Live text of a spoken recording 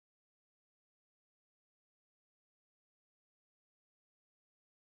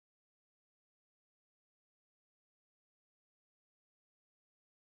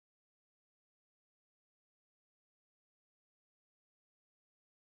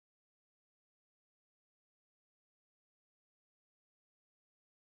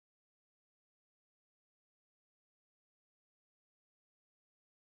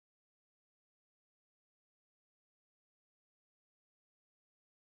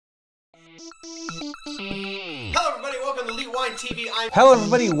Elite Wine TV. Hello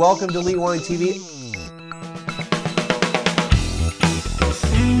everybody, welcome to Elite Wine TV.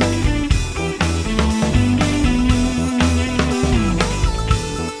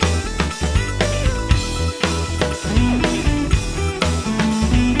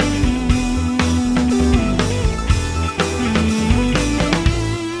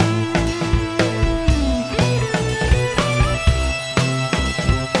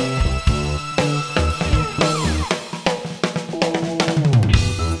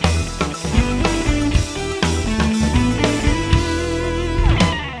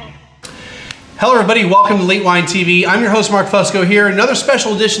 Hello everybody, welcome to Elite Wine TV. I'm your host Mark Fusco here, another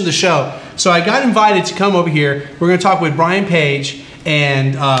special edition of the show. So I got invited to come over here. We're going to talk with Bryan Page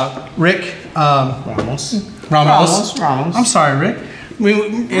and Rick Ramos. I'm sorry, Rick.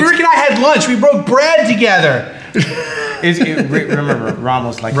 Rick and I had lunch. We broke bread together. Remember,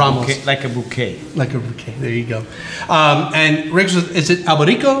 Ramos like Ramos. A bouquet. Like a bouquet. There you go. And Rick's, is it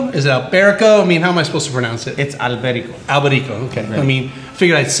Alberico? Is it Alberico? I mean, how am I supposed to pronounce it? It's Alberico. Alberico. Okay. Right. I mean,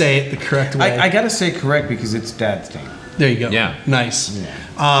 figured I'd say it the correct way. I gotta say correct because it's Dad's name. There you go. Yeah. Nice.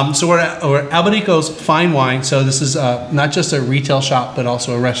 Yeah. So we're at Alberico's Fine Wine. So this is not just a retail shop, but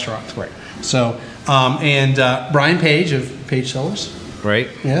also a restaurant. Right. So, Bryan Page of Page Cellars. Right.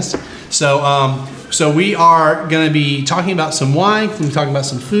 Yes. So we are going to be talking about some wine. We're talking about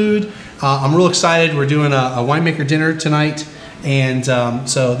some food. I'm real excited. We're doing a winemaker dinner tonight. And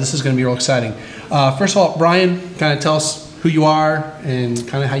so this is going to be real exciting. First of all, Bryan, kind of tell us who you are and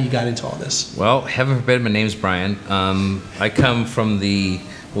kind of how you got into all this. Well, heaven forbid, my name's Bryan. I come from the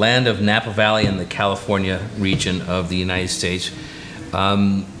land of Napa Valley in the California region of the United States.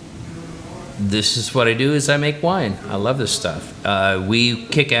 This is what I do, is I make wine. I love this stuff. We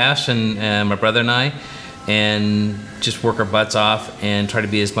kick ass, and my brother and I, and just work our butts off and try to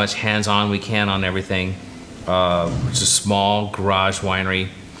be as much hands-on we can on everything. It's a small garage winery.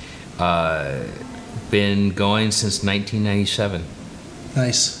 Been going since 1997.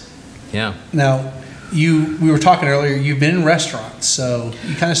 Nice. Yeah. Now, we were talking earlier, you've been in restaurants, so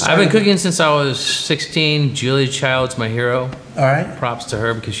you kind of started... I've been cooking since I was 16. Julia Child's my hero. All right. Props to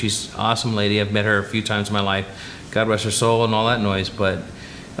her because she's an awesome lady. I've met her a few times in my life. God rest her soul and all that noise. But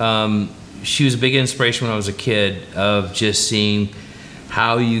she was a big inspiration when I was a kid of just seeing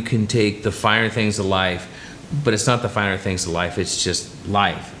how you can take the finer things of life, but it's not the finer things of life, it's just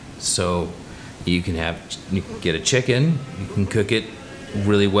life. So you can get a chicken, you can cook it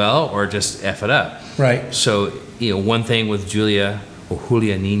really well or just F it up. Right. So, one thing with Julia, or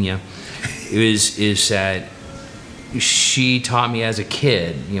Julia Nina, is that she taught me as a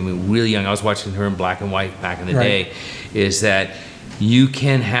kid, really young, I was watching her in black and white back in the day, is that you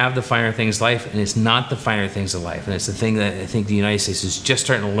can have the finer things of life, and it's not the finer things of life. And it's the thing that I think the United States is just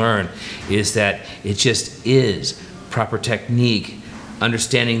starting to learn, is that it just is proper technique,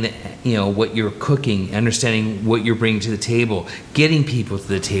 understanding that what you're cooking, understanding what you're bringing to the table, getting people to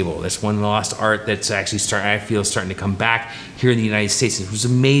the table. That's one lost art that's actually starting to come back here in the United States. It was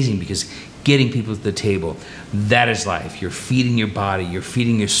amazing because getting people to the table, that is life. You're feeding your body, you're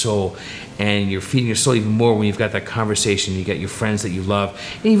feeding your soul, and you're feeding your soul even more when you've got that conversation. You got your friends that you love,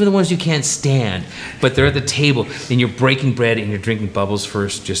 and even the ones you can't stand, but they're at the table, and you're breaking bread and you're drinking bubbles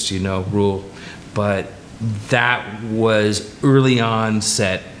first, just so you know, rule. But that was early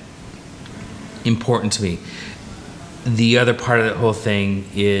onset important to me. The other part of that whole thing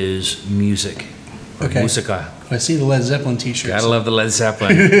is music. Okay. Musica. I see the Led Zeppelin t-shirts. Gotta love the Led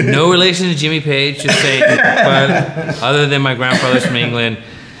Zeppelin. No relation to Jimmy Page, just saying, but other than my grandfather's from England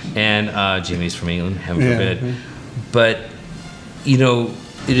and Jimmy's from England, heaven forbid. But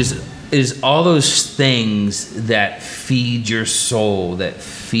it is all those things that feed your soul, that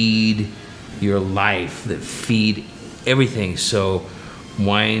feed your life, that feed everything. So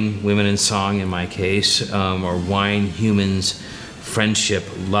wine, women, and song in my case, or wine, humans, friendship,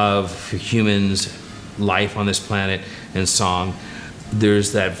 love for humans, life on this planet, and song.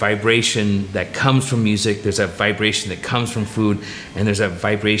 There's that vibration that comes from music, there's that vibration that comes from food, and there's that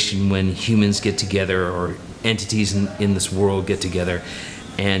vibration when humans get together or entities in this world get together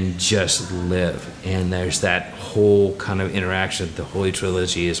and just live. And there's that whole kind of interaction, the Holy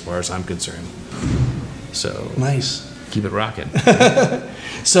Trilogy as far as I'm concerned. So nice. Keep it rocking.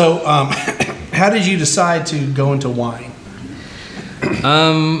 So how did you decide to go into wine?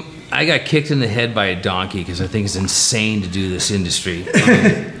 I got kicked in the head by a donkey because I think it's insane to do this industry.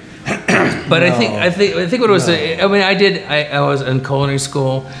 But I think what it was, I was in culinary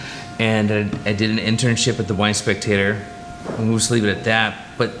school, and I did an internship at the Wine Spectator, and we'll just leave it at that.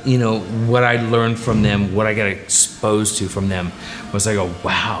 But what I learned from them, what I got exposed to from them, was I go,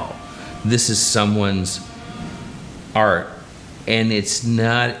 wow, this is someone's art and it's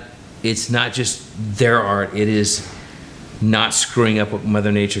not just their art. It is not screwing up what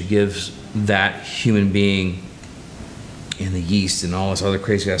Mother Nature gives that human being, and the yeast and all this other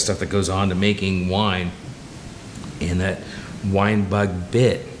crazy ass stuff that goes on to making wine, and that wine bug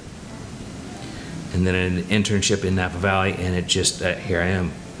bit. And then an internship in Napa Valley, and it just, here I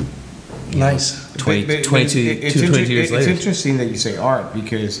am. Nice. 22 years later. It's interesting that you say art,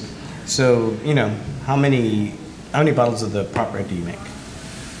 because, so, how many bottles of the Proprietary do you make?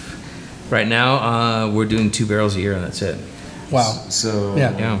 Right now, we're doing 2 barrels a year, and that's it. Wow. So,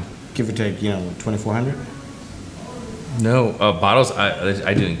 Yeah. give or take, 2,400? No, bottles,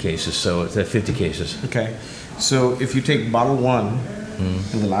 I do in cases, so it's at 50 cases. Okay. So if you take bottle 1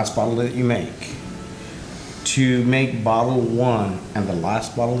 and the last bottle that you make, to make bottle 1 and the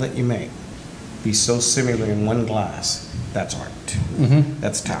last bottle that you make be so similar in one glass, that's art.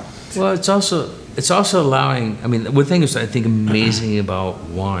 That's talent. Well, it's also allowing, I mean, one thing is I think amazing about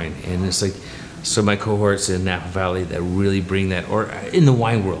wine, and it's like, so my cohorts in Napa Valley that really bring that, or in the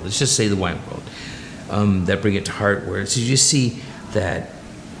wine world, let's just say the wine world, that bring it to heart, where it's, you just see that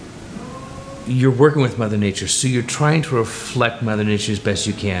you're working with Mother Nature, so you're trying to reflect Mother Nature as best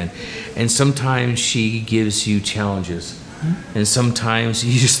you can, and sometimes she gives you challenges, and sometimes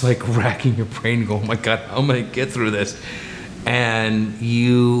you just like racking your brain and go, oh my God, how am I gonna get through this? And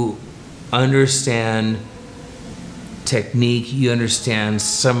you understand technique, you understand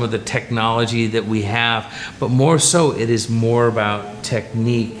some of the technology that we have, but more so it is more about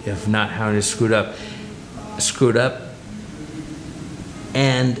technique, if not how to screw it up.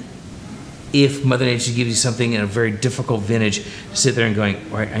 And if Mother Nature gives you something in a very difficult vintage, sit there and going,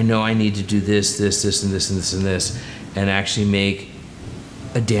 all right, I know I need to do this, this, this, and this, and this, and this, and actually make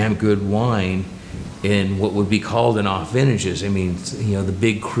a damn good wine in what would be called an off vintages. I mean, the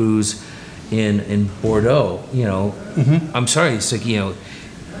big cruise in Bordeaux, I'm sorry, it's like,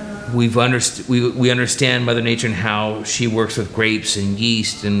 we understand Mother Nature and how she works with grapes and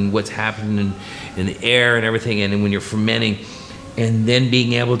yeast and what's happening in the air and everything, and then when you're fermenting, and then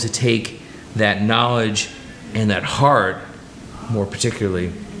being able to take that knowledge and that heart, more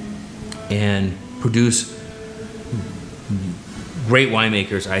particularly, and produce great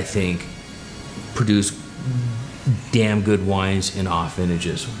winemakers, I think, produce damn good wines in off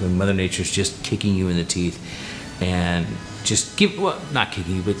vintages when Mother Nature's just kicking you in the teeth and just not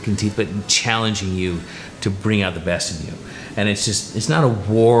kicking you in the teeth, but challenging you to bring out the best in you. And it's not a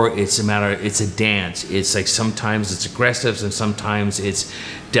war, it's a dance. It's like sometimes it's aggressive and sometimes it's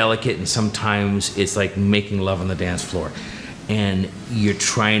delicate and sometimes it's like making love on the dance floor. And you're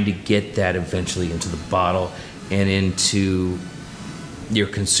trying to get that eventually into the bottle and into your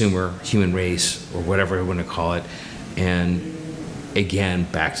consumer human race, or whatever you want to call it. And again,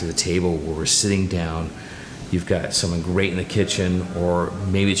 back to the table where we're sitting down, you've got someone great in the kitchen, or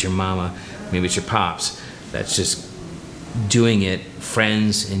maybe it's your mama, maybe it's your pops, that's just doing it,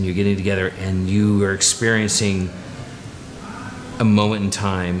 friends, and you're getting together and you are experiencing a moment in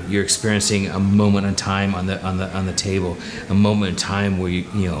time. You're experiencing a moment in time on the table, a moment in time where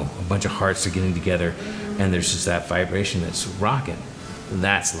a bunch of hearts are getting together, and there's just that vibration that's rocking.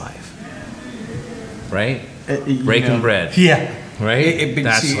 That's life, right? Breaking bread. Yeah. Right.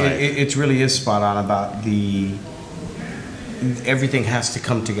 That's life. It really is spot on about everything has to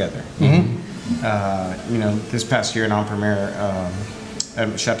come together. This past year in En Premiere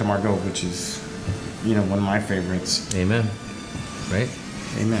at Chateau Margaux, which is, one of my favorites. Amen. Right?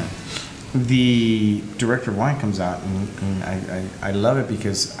 Amen. The director of wine comes out, and I love it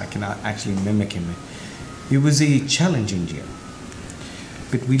because I cannot actually mimic him. It was a challenging year,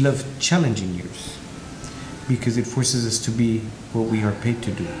 but we love challenging years because it forces us to be what we are paid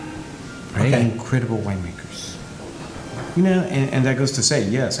to do. Right? Incredible winemakers. And that goes to say,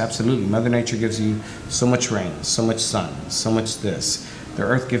 yes, absolutely. Mother Nature gives you so much rain, so much sun, so much this. The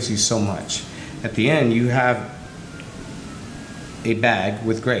earth gives you so much. At the end, you have a bag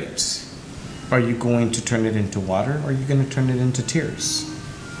with grapes. Are you going to turn it into water, or are you going to turn it into tears?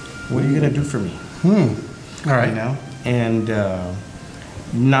 What are you going to do for me? All right. And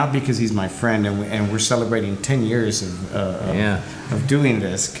not because he's my friend, and we're celebrating 10 years of doing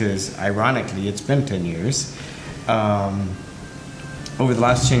this, because ironically, it's been 10 years. Over the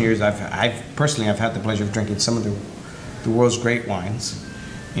last 10 years, I've personally had the pleasure of drinking some of the world's great wines,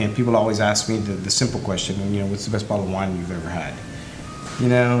 and people always ask me the simple question, what's the best bottle of wine you've ever had?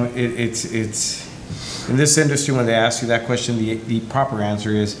 It's in this industry, when they ask you that question, the proper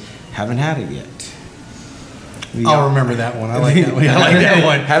answer is, haven't had it yet. I'll remember that one. I like that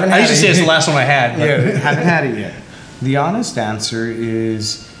one. I used to say it's the last one I had. Yeah, haven't had it yet. The honest answer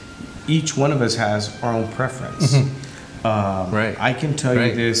is, each one of us has our own preference. Right. I can tell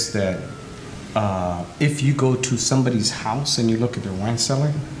you this, that if you go to somebody's house and you look at their wine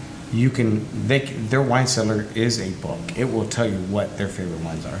cellar, their wine cellar is a book. It will tell you what their favorite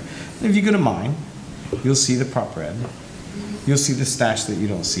wines are. And if you go to mine, you'll see the Prop Red. You'll see the stash that you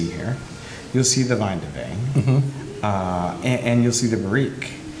don't see here. You'll see the Vin de Vin. And you'll see the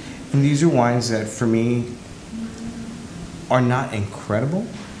Barrique. And these are wines that, for me, are not incredible.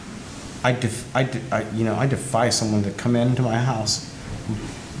 I defy someone to come into my house,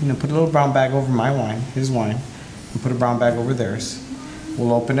 put a little brown bag over my wine, his wine, and put a brown bag over theirs.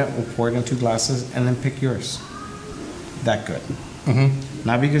 We'll open it, we'll pour it in 2 glasses, and then pick yours. That good.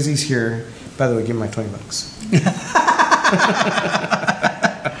 Not because he's here. By the way, give me my $20.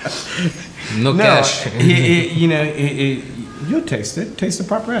 No cash. You'll taste it. Taste the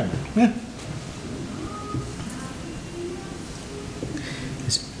Prop Red. Yeah.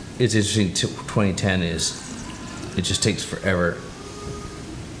 It's interesting. 2010 is. It just takes forever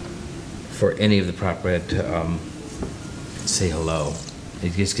for any of the Prop Red to say hello.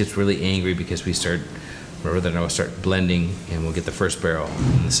 It just gets really angry because we start. Remember that I will start blending, and we'll get the first barrel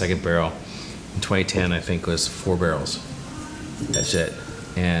and the second barrel. In 2010, I think was 4 barrels. That's it,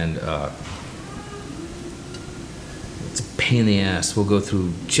 and it's a pain in the ass. We'll go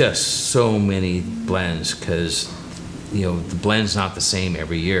through just so many blends because the blend's not the same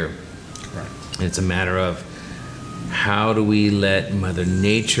every year. Right. And it's a matter of how do we let Mother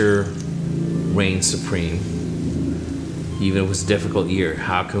Nature reign supreme, even if it was a difficult year.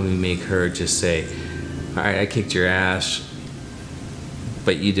 How can we make her just say, all right, I kicked your ass,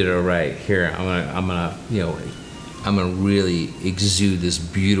 but you did all right. Here, I'm gonna really exude this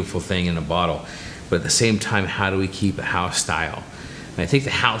beautiful thing in a bottle. But at the same time, how do we keep a house style? And I think the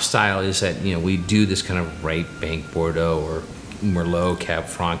house style is that we do this kind of right bank Bordeaux or Merlot, Cab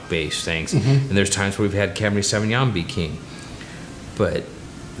Franc based things. And there's times where we've had Cabernet Sauvignon be king. But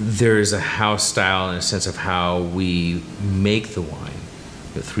there's a house style in a sense of how we make the wine.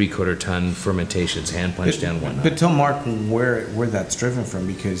 The 3/4 ton fermentations, hand punched down, whatnot. But tell Mark where that's driven from,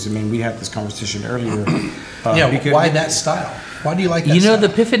 because we had this conversation earlier. Why that style? Why do you like that style? The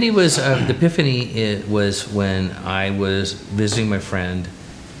epiphany was when I was visiting my friend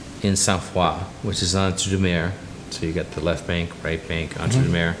in Saint-Foy, which is on Entre-deux-Mers. So you got the left bank, right bank,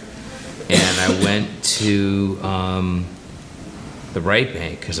 Entre-deux-Mers, and I went to the right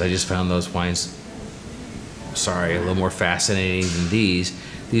bank because I just found those wines. A little more fascinating than these.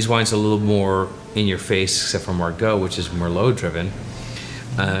 These wines are a little more in your face, except for Margaux, which is Merlot driven,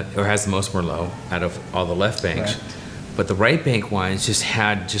 or has the most Merlot out of all the left banks. Right. But the right bank wines just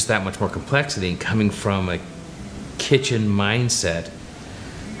had that much more complexity, coming from a kitchen mindset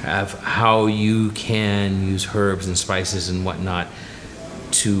of how you can use herbs and spices and whatnot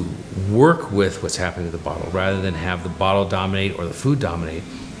to work with what's happening with the bottle, rather than have the bottle dominate or the food dominate.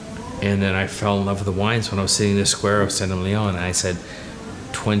 And then I fell in love with the wines when I was sitting in the square of Saint-Emilion, and I said,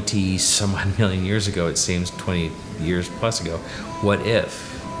 20 some odd million years ago, it seems 20 years plus ago, what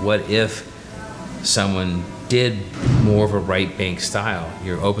if someone did more of a right bank style?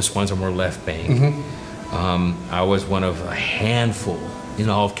 Your Opus ones are more left bank. I was one of a handful in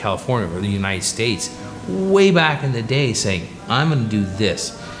all of California or the United States way back in the day saying, I'm going to do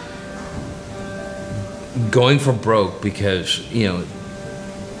this. Going for broke because,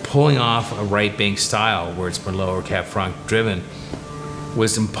 pulling off a right bank style where it's Merlot or Cab Franc driven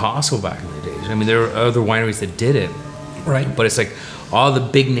was impossible back in the days. There were other wineries that did it, right? But it's like all the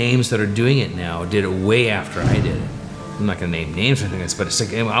big names that are doing it now did it way after I did it. I'm not gonna name names or anything, but it's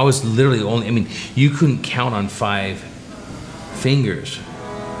like I was literally only. You couldn't count on 5 fingers.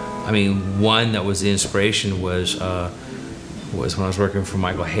 One that was the inspiration was when I was working for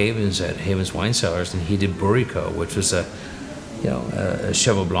Michael Havens at Havens Wine Cellars, and he did Burrico, which was a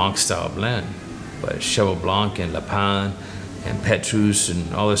Cheval Blanc style blend, but Cheval Blanc and Lapin and Petrus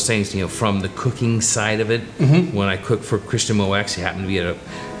and all those things, from the cooking side of it. When I cooked for Christian Moex, he happened to be at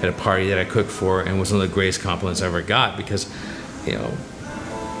a party that I cooked for, and was one of the greatest compliments I ever got, because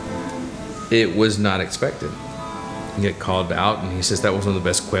it was not expected. You get called out, and he says that was one of the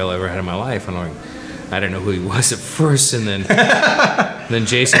best quail I ever had in my life. And I didn't know who he was at first, and then then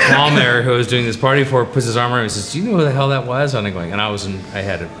Jason Palmer, who I was doing this party for, puts his arm around me and says, "Do you know who the hell that was?" And I'm going, and I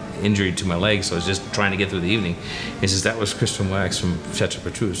had an injury to my leg, so I was just trying to get through the evening. He says, "That was Christian Wax from Chateau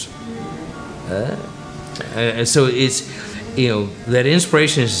Petrus." And so it's, that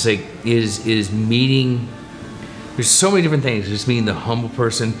inspiration is is meeting. There's so many different things. Just meeting the humble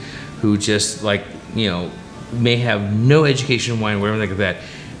person who just may have no education in wine, whatever like that,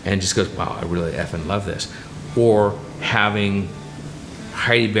 and just goes, wow, I really effing love this. Or having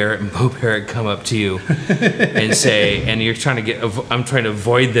Heidi Barrett and Bo Barrett come up to you and say, and you're trying to I'm trying to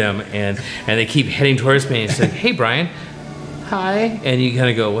avoid them, and they keep heading towards me and say, "Hey, Bryan, hi," and you kind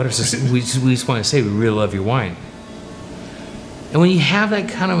of go, "What is this?" We just want to say we really love your wine. And when you have that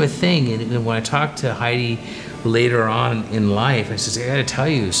kind of a thing, and when I talk to Heidi later on in life, I said, "I got to tell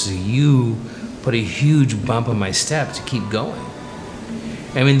you, so you put a huge bump on my step to keep going."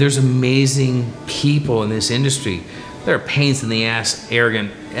 I mean, there's amazing people in this industry. There are pains in the ass, arrogant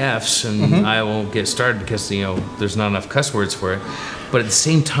Fs, and I won't get started because there's not enough cuss words for it. But at the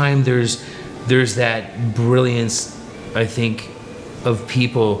same time, there's that brilliance, I think, of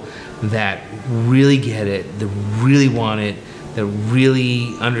people that really get it, that really want it, that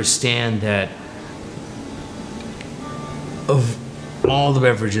really understand that of all the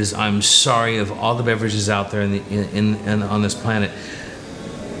beverages, I'm sorry, of all the beverages out there on this planet,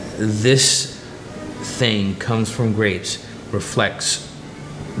 this thing comes from grapes, reflects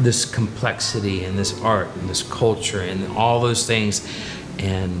this complexity and this art and this culture and all those things.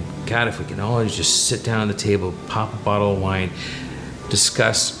 And God, if we can always just sit down at the table, pop a bottle of wine,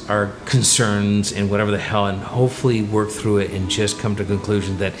 discuss our concerns and whatever the hell, and hopefully work through it and just come to the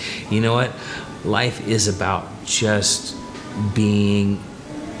conclusion that, you know what, life is about just being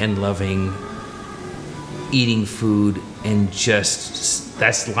and loving, eating food, and just,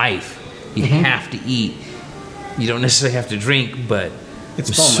 that's life. You have to eat. You don't necessarily have to drink, but It's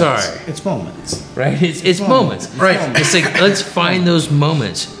I'm moments. sorry. It's moments. Right? It's moments. Right. It's like, let's find those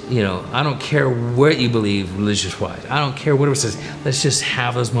moments. I don't care what you believe religious-wise. I don't care whatever it says. Let's just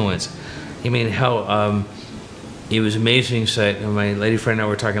have those moments. I mean, hell, it was amazing. So my lady friend and I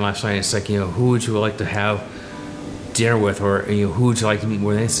were talking last night. It's like, who would you like to have dinner with, or who would you like to meet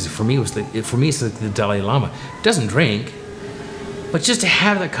more than this? For me, it's like the Dalai Lama. Doesn't drink, but just to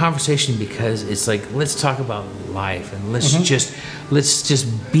have that conversation, because it's like, let's talk about life, and let's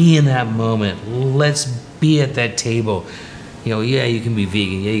just be in that moment. Let's be at that table. Yeah, you can be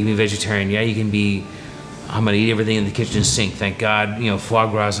vegan. Yeah, you can be vegetarian. Yeah, you can be, I'm gonna eat everything in the kitchen sink. Thank God, foie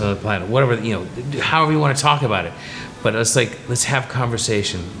gras on the planet. Whatever, however you want to talk about it. But it's like, let's have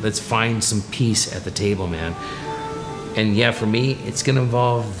conversation. Let's find some peace at the table, man. And yeah, for me, it's gonna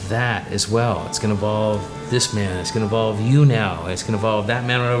involve that as well. It's gonna involve this man. It's gonna involve you now. It's gonna involve that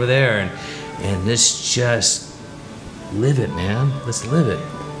man right over there. And let's just live it, man. Let's live it.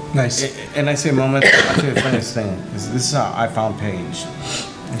 Nice. And I say moments. I'll tell you the funniest thing is, this is how I found Page.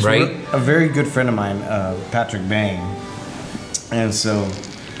 It's Right. A very good friend of mine, Patrick Bain. And so,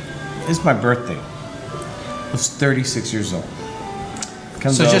 it's my birthday. I was 36 years old.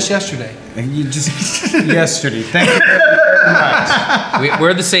 So just yesterday. You just yesterday. Thank you very much.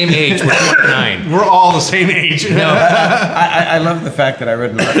 We're the same age. We're 29. We're all the same age. I love the fact that I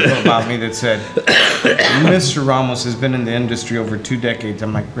read an article about me that said, Mr. Ramos has been in the industry over 2 decades.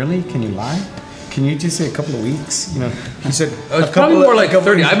 I'm like, really? Can you lie? Can you just say a couple of weeks? He said, It's probably more like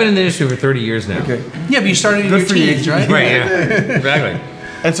 30. I've been in the industry for 30 years now. Okay. Yeah, but you started in your for you. teens, right? Right, yeah. Exactly.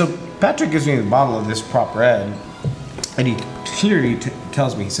 And so Patrick gives me the bottle of this Prop Red, and he clearly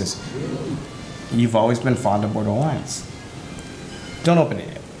tells me, he says, you've always been fond of Bordeaux wines. Don't open it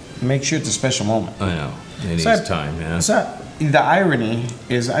yet. Make sure it's a special moment. I know. It needs So time, yeah. So the irony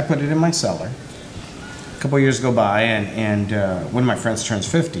is, I put it in my cellar. A couple of years go by, and one of my friends turns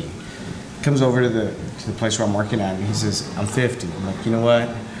 50. Comes over to the place where I'm working at, and he says, I'm 50. I'm like, you know what?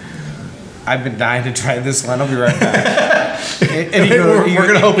 I've been dying to try this one. I'll be right back. and We're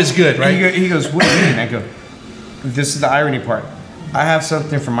going to hope it's good, right? He goes, what do you mean? I go, this is the irony part. I have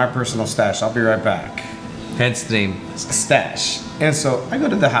something from my personal stash. I'll be right back. Hence the name. Stash. And so I go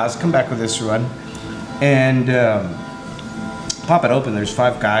to the house, come back with this one, and pop it open. There's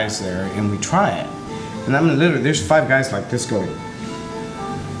 5 guys there, and we try it. And I'm literally, there's 5 guys like this going,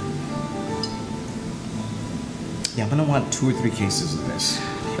 yeah, I'm gonna want 2 or 3 cases of this.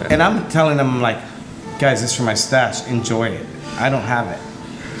 And I'm telling them, I'm like, guys, this is for my stash. Enjoy it. I don't have it.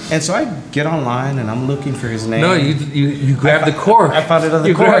 And so I get online and I'm looking for his name. No, you grab the cork. I found it on the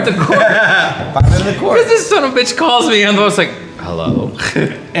you cork. grab the cork. Found it on the cork. Because this son of a bitch calls me, and I was like, hello.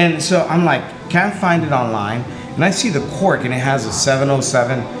 And so I'm like, can't find it online. And I see the cork and it has a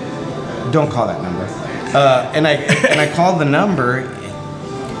 707. Don't call that number. And I called the number,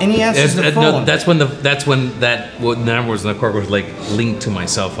 and he answers the phone. No, that's when the number was in the cork was like linked to my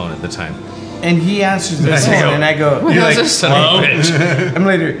cell phone at the time. And he answers the phone, and I go, You're like, son of a bitch. I'm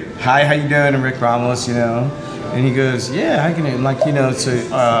later, hi, how you doing? I'm Rick Ramos, And he goes, yeah, how can I'm like, so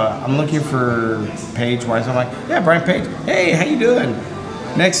I'm looking for Page Wine. So I'm like, yeah, Bryan Page. Hey, how you doing?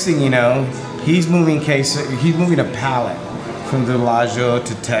 Next thing you know, he's moving a pallet from Delagio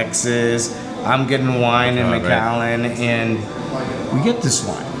to Texas. I'm getting wine in McAllen, and we get this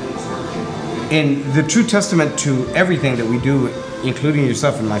wine. And the true testament to everything that we do, including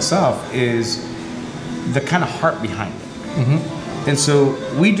yourself and myself, is the kind of heart behind it. And so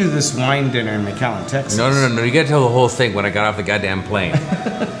we do this wine dinner in McAllen, Texas. No. You gotta tell the whole thing when I got off the goddamn plane.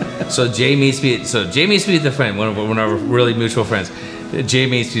 So Jay meets me at the friend, one of our really mutual friends. Jay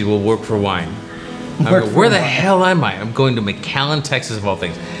meets me, will work for wine. I go, where the hell am I? I'm going to McAllen, Texas, of all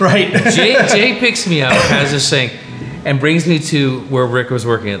things. Right. Jay picks me up, has this thing, and brings me to where Rick was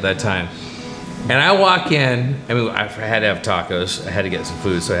working at that time. And I walk in, I had to have tacos. I had to get some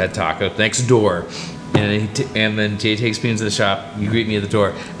food, so I had tacos next door. And then Jay takes me into the shop. You greet me at the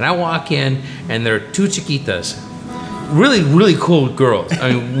door. And I walk in, and there are two chiquitas. Really, really cool girls.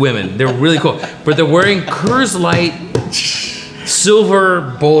 I mean, women. They're really cool. But they're wearing Coors Light,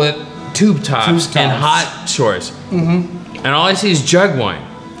 silver bullet tube tops, and hot shorts. And all I see is jug wine.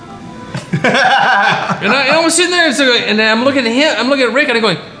 And I was sitting there, and I'm looking at him. I'm looking at Rick, and I'm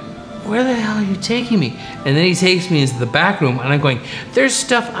going, where the hell are you taking me? And then he takes me into the back room, and I'm going, there's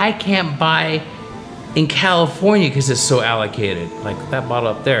stuff I can't buy in California because it's so allocated, like that bottle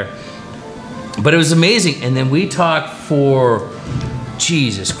up there. But it was amazing. And then we talked for,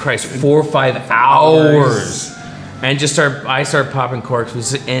 Jesus Christ, 4 or 5 hours. And I started popping corks,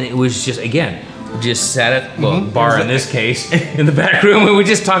 and it was just, again, we just sat at the bar in this case in the back room, and we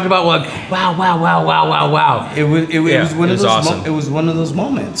just talked about like, wow. It was one of those awesome. It was one of those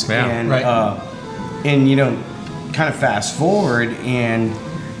moments. Yeah. And and you know, kind of fast forward, and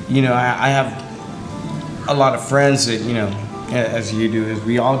you know, I have a lot of friends that, you know, as you do, as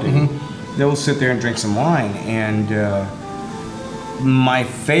we all do, they will sit there and drink some wine. And my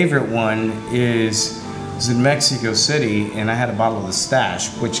favorite one is in Mexico City, and I had a bottle of the Stash,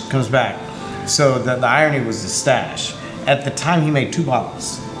 which comes back. So the irony was the Stash. At the time, he made 2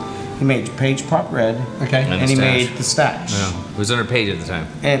 bottles. He made Page Pop Red, and he made the Stash. Yeah. It was under Page at the time.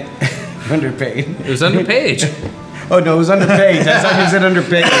 And under Page. It was under Page. Oh no, it was under Page. I thought you said under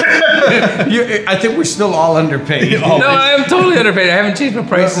Page. I think we're still all under Page. No, I'm totally underpaid. I haven't changed my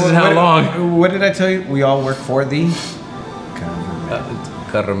prices in how long? What did I tell you? We all work for the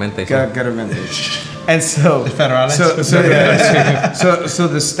Government. And so, Federales. So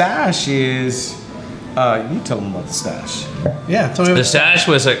the Stash is. You tell them about the Stash. Yeah, tell me. The Stash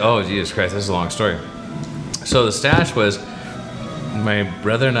was like, oh Jesus Christ, this is a long story. So the Stash was, my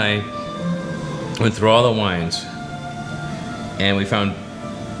brother and I went through all the wines, and we found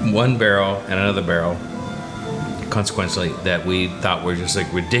one barrel and another barrel, consequently, that we thought were just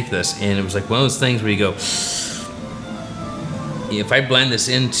like ridiculous. And it was like one of those things where you go, if I blend this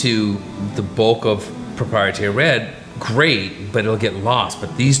into the bulk of Proprietary Red, great, but it'll get lost.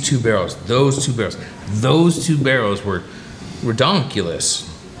 But these 2 barrels, those two barrels were redonkulous.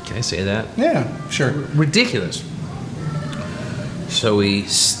 Can I say that? Yeah, sure. Ridiculous. So we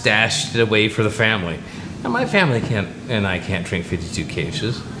stashed it away for the family. Now my family can't drink 52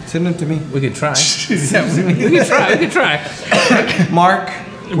 cases. Send them to me. We could try. We could try. Mark,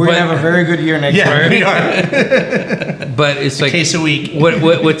 we're gonna have a very good year next year. We are. But it's like case a week.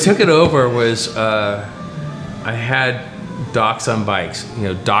 What took it over was I had docs on bikes,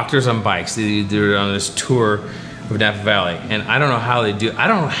 doctors on bikes. They're on this tour of Napa Valley, and I don't know how they do. I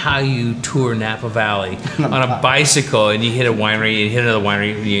don't know how you tour Napa Valley on a bicycle and you hit a winery, you hit another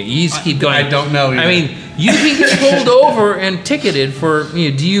winery, you just keep going. I don't know either. I mean, you can get pulled over and ticketed for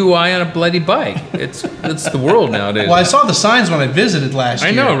DUI on a bloody bike. It's the world nowadays. Well, I saw the signs when I visited last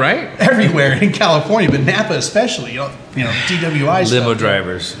year. I know, right? Everywhere in California, but Napa especially. DWI stuff. Limo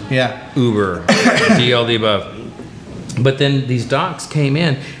drivers. Yeah. Uber. all the above. But then these docs came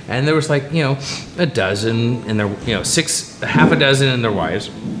in, and there was like a dozen, and half a dozen and their wives,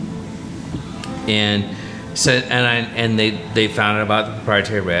 and said, and they found out about the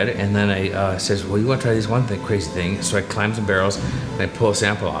Proprietary Red, and then I says, well, you want to try this one crazy thing? So I climb some barrels and I pull a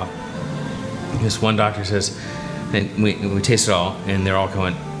sample off. This one doctor says, and we taste it all, and they're all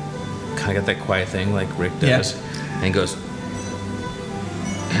going, kind of got that quiet thing like Rick does, and he goes,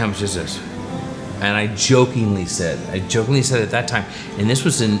 how much is this? And I jokingly said at that time, and this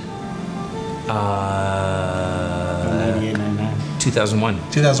was in 2001.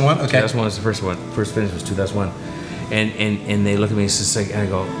 2001, okay. 2001 was the first one. First finish was 2001. And they look at me and and I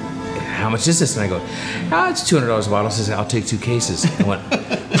go, how much is this? And I go, it's $200 a bottle. Says, I'll take 2 cases. I went,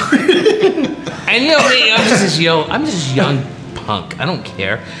 and me, I'm just this young punk. I don't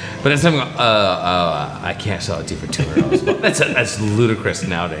care. But it's something. I can't sell it to you for $200. That's ludicrous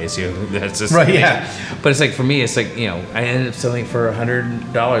nowadays. That's just right. Yeah. But it's like for me, it's like I ended up selling for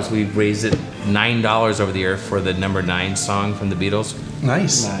 $100. We raised it $9 over the air for the number 9 song from the Beatles.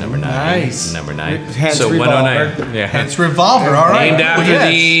 Nice. Number 9. Nice. Number 9. Hence So Revolver. 109. Yeah. It's Revolver. All right. Named after Yes.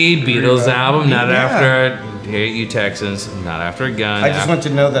 the Beatles album, not Yeah. after Hate You Texans, not after a gun. I just want you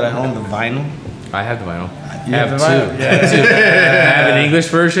to know that I own the vinyl. I have the vinyl. You I have have the two. vinyl? I have two. I have an English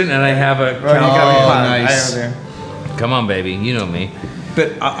version and I have a. Oh, you got me Oh, fine. nice. I over there. Come on, baby. You know me.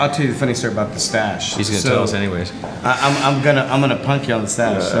 But I'll tell you the funny story about the stash. He's gonna tell us anyways. I'm gonna punk you on the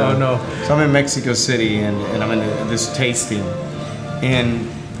stash. Oh, no. So I'm in Mexico City and I'm in this tasting, and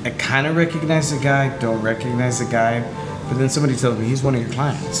I kind of recognize the guy, don't recognize the guy, but then somebody tells me he's one of your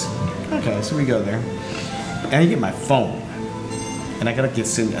clients. Okay, so we go there, and I get my phone, and I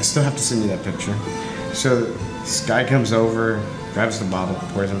still have to send you that picture. So this guy comes over, grabs the bottle,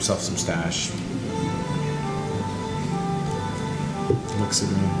 pours himself some stash. Looks at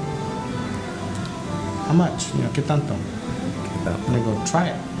me. How much? You know, ¿qué tanto? And I go, try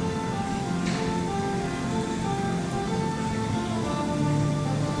it.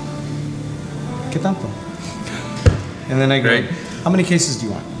 ¿Qué tanto? And then I go, Right. how many cases do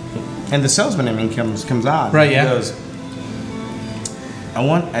you want? And the salesman, comes on. Right, yeah. He goes, I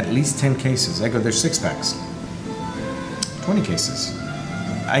want at least 10 cases. I go, there's 6 packs. 20 cases.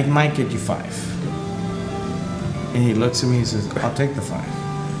 I might get you 5. And he looks at me and says, I'll take the 5.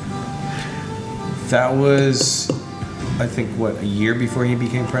 That was, I think, what, a year before he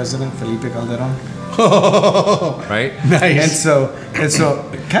became president, Felipe Calderon? Right? Nice. And so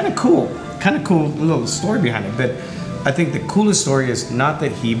kind of cool little story behind it. But I think the coolest story is not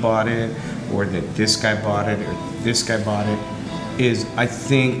that he bought it or that this guy bought it or this guy bought it, is I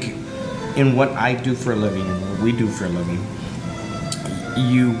think in what I do for a living and what we do for a living,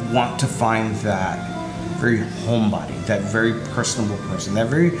 you want to find that very homebody, that very personable person, that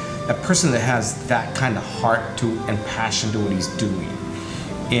person that has that kind of heart to and passion to what he's doing.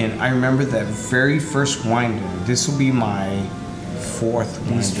 And I remember that very first wine dinner. This will be my 4th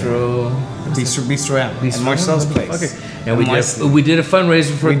wine dinner. Bistro M. And Marcel's place. And we did a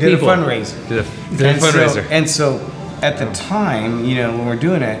fundraiser for people. We did a fundraiser. Did a fundraiser. And so at the time, you know, when we're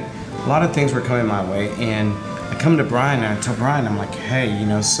doing it, a lot of things were coming my way. And I come to Bryan and I tell Bryan, I'm like, hey, you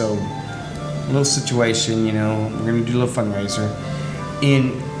know, so a little situation, you know, we're going to do a little fundraiser.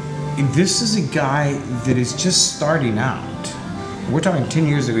 And this is a guy that is just starting out. We're talking 10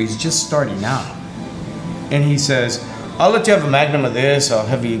 years ago, he's just starting out. And he says, I'll let you have a magnum of this, I'll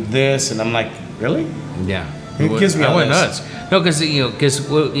have you this. And I'm like, really? Yeah. It gives me I all went this. nuts. No, because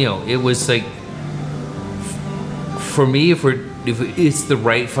it was like, for me, if it's the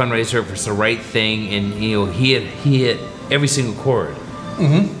right fundraiser, if it's the right thing, and he hit every single chord.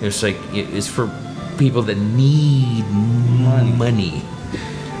 Mm-hmm. It's like it's for people that need money.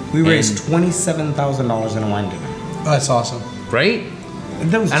 We raised $27,000 in a wine dinner. That's awesome. Right?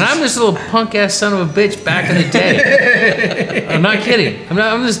 And I'm this little punk ass son of a bitch back in the day. I'm not kidding.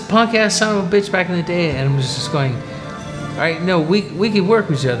 I'm this punk ass son of a bitch back in the day, and I'm just going, all right, no, we can work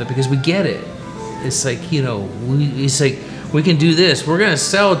with each other because we get it. It's like we can do this. We're gonna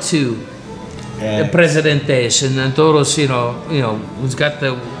sell to the presidentes and todos, who's got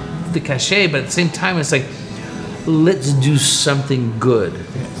the cachet, but at the same time, it's like, let's do something good.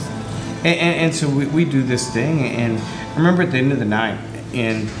 And so we do this thing, and I remember at the end of the night,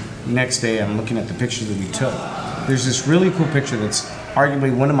 and next day I'm looking at the pictures that we took. There's this really cool picture that's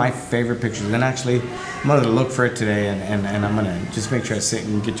arguably one of my favorite pictures, and actually I'm gonna look for it today, and I'm gonna just make sure I sit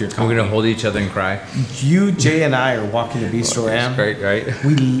and get your copy. We're gonna hold each other and cry. You, Jay, and I are walking to Bistro M. Great, right?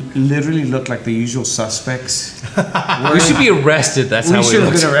 We literally look like the usual suspects. We should be arrested. That's how we should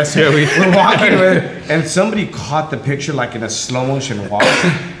have look. been arrested. We're walking with, and somebody caught the picture like in a slow motion walk,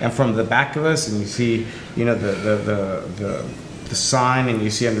 and from the back of us, and you see, the sign, and you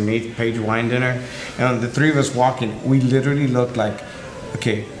see underneath Page Wine Dinner, and the 3 of us walking, we literally looked like,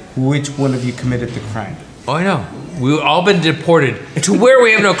 okay, which one of you committed the crime? Oh, I know. We've all been deported to where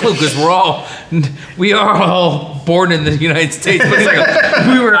we have no clue because we are all born in the United States. But it's like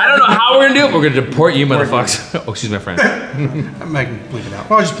I don't know how we're gonna do it. We're gonna deport you, motherfuckers. Oh, she's my friend. I'm not gonna bleep it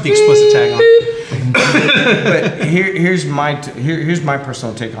out. I'll just put the explicit tag on. But here's my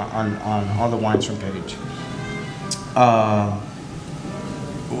personal take on all the wines from Page.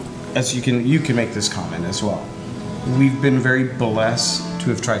 As you can make this comment as well. We've been very blessed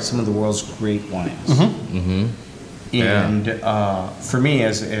to have tried some of the world's great wines. Mm-hmm. Mm-hmm. And for me,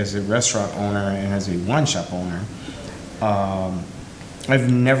 as a restaurant owner and as a wine shop owner, I've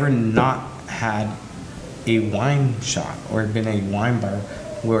never not had a wine shop or been a wine bar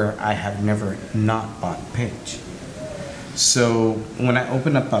where I have never not bought Page. So when I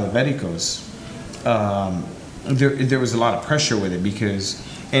opened up Albericoapos, there was a lot of pressure with it because,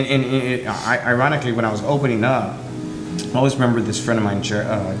 ironically, when I was opening up, I always remember this friend of mine,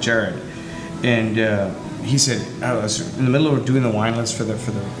 Jared, and he said, I was in the middle of doing the wine list for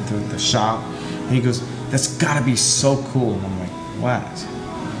the shop, and he goes, "That's got to be so cool." And I'm like, "What?"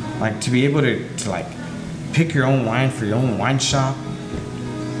 Like to be able to like pick your own wine for your own wine shop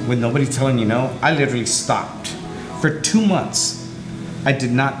with nobody telling you no. I literally stopped for 2 months. I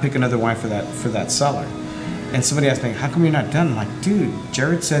did not pick another wine for that cellar. And somebody asked me, "How come you're not done?" I'm like, "Dude,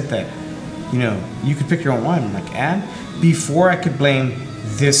 Jared said that, you know, you could pick your own wine." I'm like, and before I could blame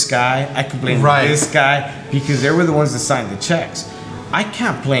this guy, I could blame this guy because they were the ones that signed the checks. I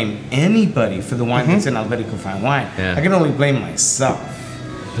can't blame anybody for the wine that's in Alberico fine wine. Yeah. I can only blame myself.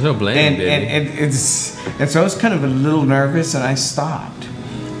 There's no blame, baby. And so I was kind of a little nervous, and I stopped,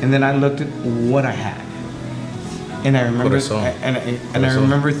 and then I looked at what I had, and I remember, I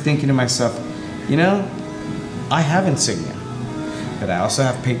remember thinking to myself, you know, I have Insignia, but I also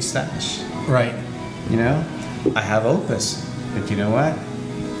have Page Stash. Right. You know, I have Opus, but you know what?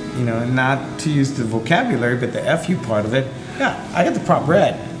 You know, not to use the vocabulary, but the FU part of it. Yeah, I got the prop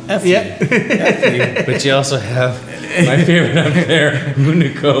red. FU. Yeah. FU. But you also have my favorite up there,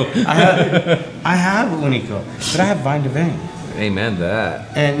 Unico. I have Unico, but I have Vine de Vein. Amen to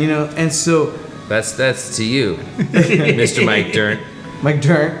that. And you know, and so That's to you, Mr. Mike Dern. Mike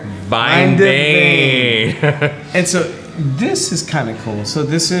Dern. Vine Vein. And so this is kind of cool. So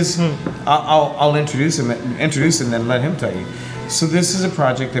this is, I'll introduce him and then let him tell you. So this is a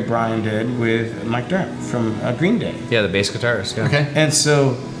project that Bryan did with Mike Dern from Green Day. Yeah, the bass guitarist. Yeah. Okay. And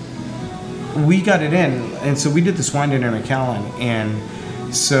so we got it in, and so we did this wine dinner in McAllen, and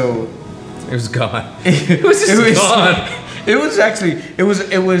so It was gone. It was just gone. It was actually, it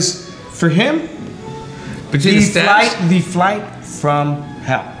was for him, But you the flight from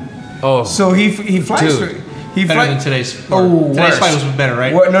hell. Oh. So he flies Dude. through. He Better fly- than today's. Oh, Today's worse. flight was better,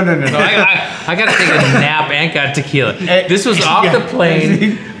 right? What? No. No, I got to take a nap and got tequila. This was off the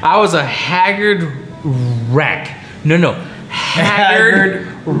plane. I was a haggard wreck. No. Haggard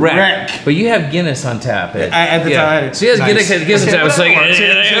wreck. But you have Guinness on tap. At the time. She has Nice. Guinness on tap. It's like,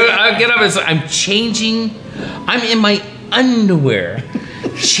 I get up, I'm changing. I'm in my underwear,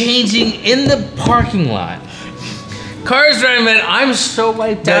 changing in the parking lot. Cars driving, man. I'm so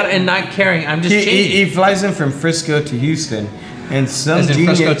wiped out and not caring. I'm just changing. He flies in from Frisco to Houston, and some Is it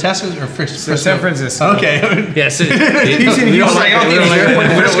genius. Frisco, Texas, or Frisco? San Francisco. Okay. Yes. He's in We don't like it. We don't like it. We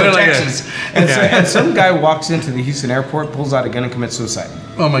don't Frisco, like it. Texas. And some guy walks into the Houston airport, pulls out a gun, and commits suicide.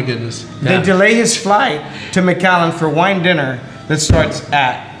 Oh my goodness. They delay his flight to McAllen for wine dinner that starts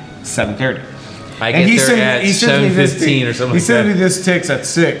at 7:30. I get there at 7:15 or something. He sent me this text at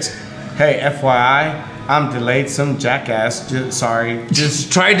 6. Hey, FYI, I'm delayed. Some jackass, just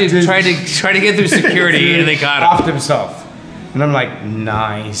tried to get through security and they got him. offed himself. And I'm like,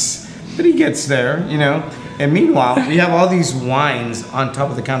 nice. But he gets there, you know. And meanwhile, we have all these wines on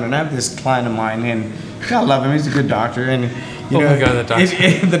top of the counter. And I have this client of mine, and I love him. He's a good doctor. And you know, my God, the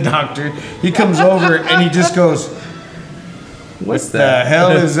doctor. the doctor. He comes over and he just goes, What's "The hell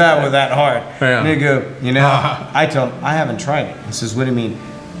is that with that heart?" Yeah. And they go, you know, I tell him, "I haven't tried it." He says, "What do you mean?"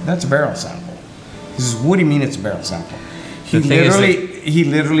 "That's a barrel sample." He says, "What do you mean it's a barrel sample?" He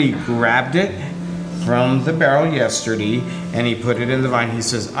literally grabbed it from the barrel yesterday and he put it in the vine. He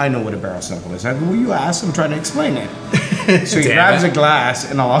says, "I know what a barrel sample is." I go, "Well, you asked. I'm trying to explain it." So he grabs a glass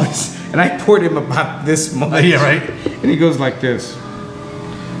and all this, and I poured him about this much. Yeah, right. And he goes like this.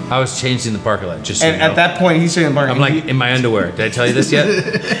 I was changing the parking lot just so And you know. at that point, he's saying, I'm like in my underwear. Did I tell you this yet?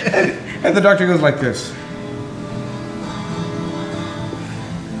 and the doctor goes like this.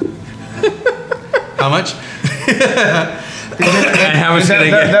 How much? And how much did I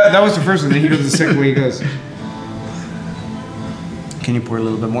get? That was the first one. Then he goes the second one. He goes, "Can you pour a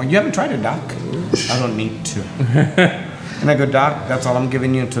little bit more?" "You haven't tried it, Doc." "I don't need to." And I go, "Doc, that's all I'm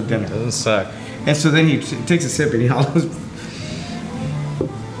giving you until dinner." Doesn't suck. And so then he takes a sip and he almost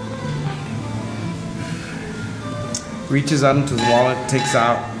reaches out into his wallet, takes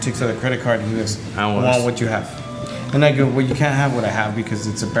out a credit card, and he goes, I "I want what you have." And I go, "Well, you can't have what I have because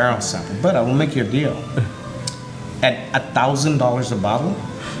it's a barrel sample, but I will make you a deal. At $1,000 a bottle,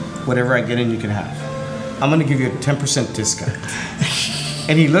 whatever I get in, you can have. I'm gonna give you a 10% discount."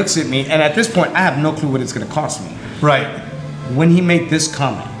 And he looks at me, and at this point, I have no clue what it's gonna cost me. Right. When he made this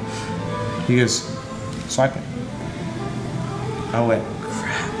comment, he goes, "Swipe it." I went,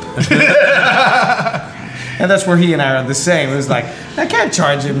 crap. And that's where he and I are the same. It was like, I can't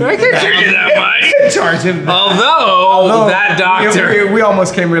charge him. I can't charge you that much. I can't charge him. Although that doctor, we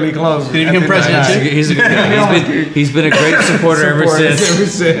almost came really close. Did he become president too? he's a good guy. He's been a great supporter ever since. Ever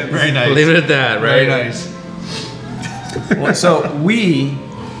since. Very nice. Leave it at that, right? Very nice. Well, so we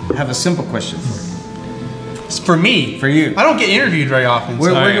have a simple question for you. It's for me. For you. I don't get interviewed very often.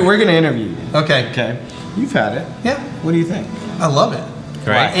 We're going to interview you. Okay. Okay. You've had it. Yeah. What do you think? I love it.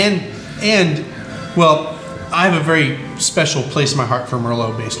 Right. And well, I have a very special place in my heart for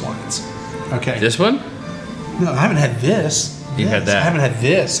Merlot-based wines. Okay. This one? No, I haven't had this. You had that. I haven't had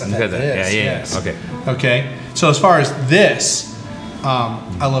this. I've You had had that. this. Yeah. Yes. Okay. Okay. So as far as this,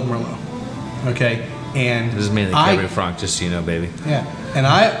 I love Merlot. Okay. And This is mainly Cabernet Franc, just so you know, baby. Yeah.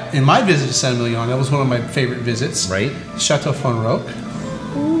 And in my visit to Saint-Emilion, that was one of my favorite visits. Right. Chateau Fonroque.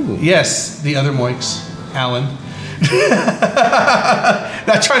 Ooh. Yes, the other Moix, Alan.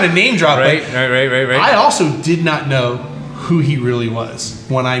 Not trying to name drop, Right. but I also did not know who he really was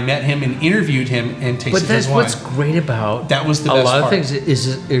when I met him and interviewed him and tasted But his that's wine. what's great about That was the a best lot part. of things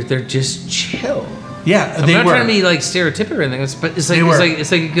is they're just chill. Yeah, I'm they not were. trying to be like stereotypical or anything, but it's like They were.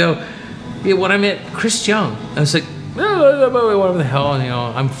 it's like you go. Yeah, when I met Chris Young, I was like, whatever the hell, you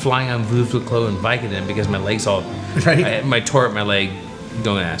know, I'm flying on Veuve Clos and Vicodin because my leg's all Right. I tore up my leg.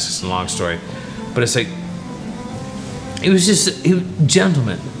 Don't ask. It's a long story, but it's like it was just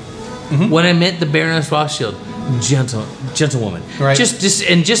gentleman. Mm-hmm. When I met the Baroness Rothschild, gentlewoman, Right.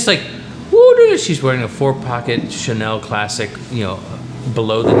 just like, woo, dude, she's wearing a 4-pocket Chanel classic, you know,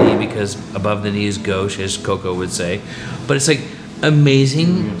 below the knee because above the knee is gauche, as Coco would say, but it's like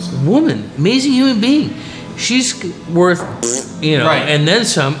amazing woman, amazing human being. She's worth, you know, Right. and then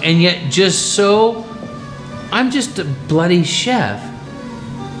some, and yet just so. I'm just a bloody chef,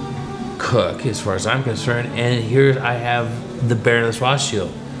 cook as far as I'm concerned, and here I have the Baroness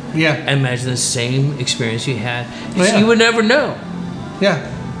Rothschild. Yeah. Imagine the same experience you had. Oh, yeah. You would never know. Yeah.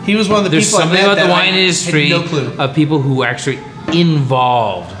 He was one of the There's people I something met about the that wine I industry had no clue. of people who actually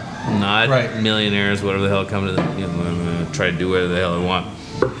involved, not Right. millionaires, whatever the hell, come to the, you know, try to do whatever the hell they want.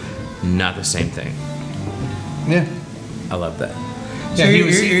 Not the same thing. Yeah. I love that. Yeah,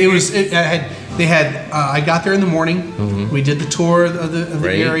 I got there in the morning. We did the tour of the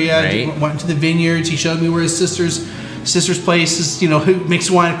Right, area. right. Went to the vineyards. He showed me where his sister's place is. You know, who makes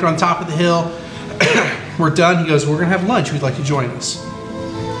wine on top of the hill. We're done. He goes, "We're gonna have lunch. We'd like to join us."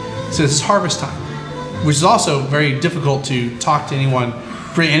 So this is harvest time, which is also very difficult to talk to anyone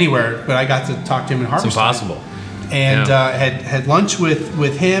anywhere. But I got to talk to him in harvest. It's impossible. Time. And Yeah. had lunch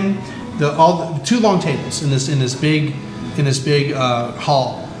with him. Two long tables in this big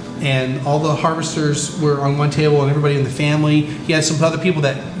hall, and all the harvesters were on one table, and everybody in the family. He had some other people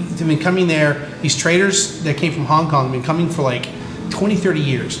that have been coming there. These traders that came from Hong Kong have been coming for like 20, 30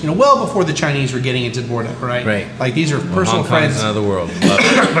 years. You know, well before the Chinese were getting into Bordeaux, right? Right. Like these are personal Hong Kong friends, is another world. Love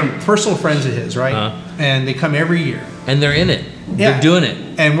it. personal friends of his, right? Uh-huh. And they come every year. And they're in it. Yeah. They're doing it.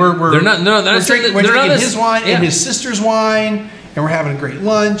 And we're They're not- no, they're we're not saying drinking, that- we're they're not drinking this- his wine yeah. and his sister's wine, and we're having a great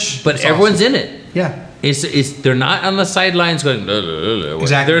lunch. But It's everyone's awesome. in it. Yeah. It's they're not on the sidelines going. Blah, blah, blah, blah.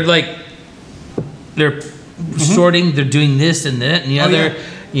 Exactly. They're like they're sorting. They're doing this and that and the other. yeah.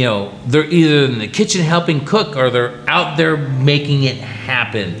 You know, they're either in the kitchen helping cook or they're out there making it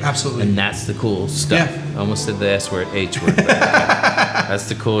happen. Absolutely. And that's the cool stuff. Yeah. I almost said the S word, H word. That's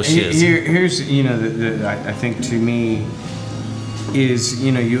the cool shit. Here's you know I think to me is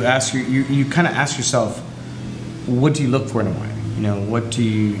you know you kind of ask yourself, what do you look for in a wine? You know, what do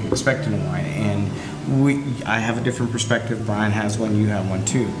you expect in a wine? And I have a different perspective. Bryan has one. You have one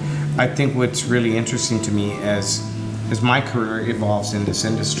too. I think what's really interesting to me as my career evolves in this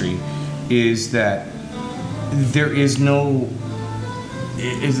industry is that there's no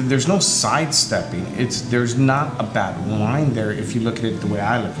sidestepping. There's not a bad wine there if you look at it the way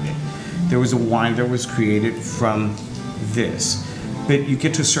I look at it. There was a wine that was created from this, but you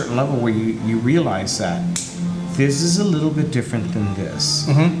get to a certain level where you realize that this is a little bit different than this.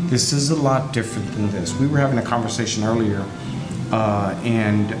 Mm-hmm. This is a lot different than this. We were having a conversation earlier,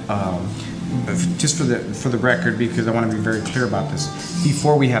 and just for the record, because I want to be very clear about this,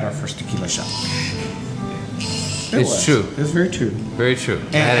 before we had our first tequila shot. It's true. It's very true. Very true.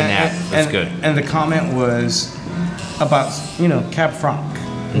 I had a nap. That's good. And the comment was about, you know, Cab Franc.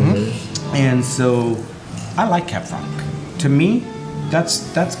 Mm-hmm. And so I like Cab Franc. To me,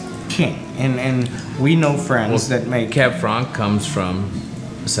 that's king. And we know friends that make Cab Franc comes from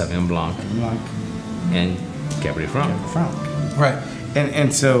Sauvignon Blanc and Cabernet Franc. Cab Franc. Right.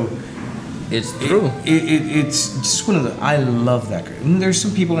 And so It's true. it's just one of the, I love that. And there's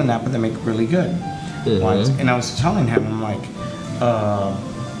some people in Napa that make really good wines. And I was telling him, I'm like,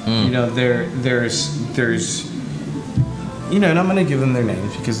 you know, there's, you know, and I'm going to give them their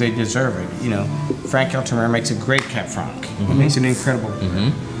names because they deserve it. You know, Frank Altamira makes a great Cab Franc. He makes an incredible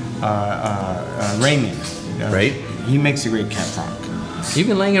Raymond. Right. He makes a great Cab Franc.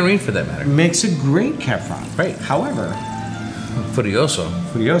 Even Lang and Reed, for that matter. Makes a great Cab Franc. Right. However, Furioso.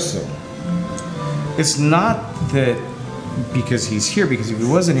 Furioso. It's not that because he's here, because if he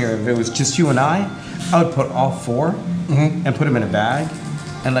wasn't here, if it was just you and I would put all 4 and put them in a bag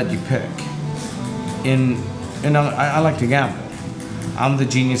and let you pick. And I like to gamble. I'm the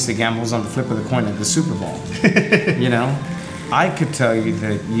genius that gambles on the flip of the coin at the Super Bowl. You know? I could tell you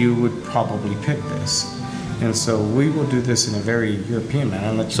that you would probably pick this. And so we will do this in a very European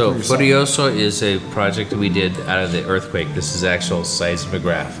manner. Let you So pour yourself. Furioso is a project that we did out of the earthquake. This is actual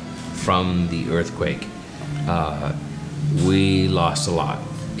seismograph from the earthquake. We lost a lot,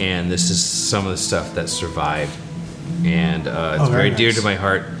 and this is some of the stuff that survived, and it's very nice. dear to my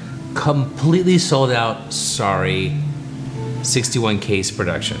heart. Completely sold out. Sorry, 61 case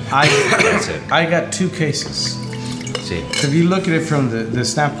production. That's it. I got 2 cases. See, If you look at it from the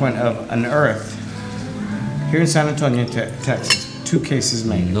standpoint of an earth, here in San Antonio, Texas, 2 cases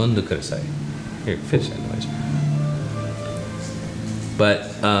made. non kudasai. Here, finish that noise.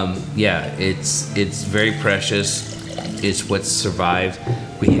 But yeah, it's very precious. It's what's survived.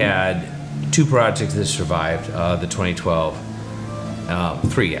 We had 2 projects that survived. The 2012,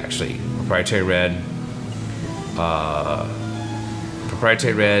 3 actually. Proprietary Red,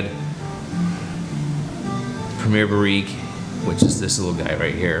 Premier Barrique, which is this little guy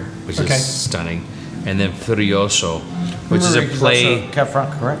right here, which is stunning, and then Furioso, which is a play. Cabernet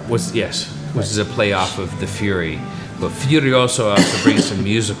Franc, correct? Which is a play off of the Fury. But Furioso also brings some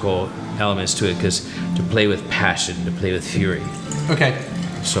musical elements to it, because to play with passion, to play with fury. Okay.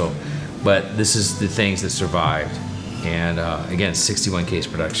 So, but this is the things that survived. And again, 61 case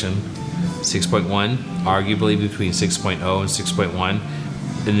production, 6.1, arguably between 6.0 and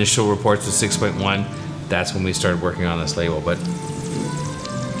 6.1. Initial reports was 6.1. That's when we started working on this label. But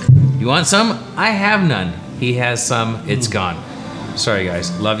you want some? I have none. He has some. It's gone. Sorry,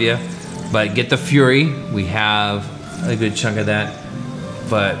 guys. Love you. But get the Fury. We have a good chunk of that.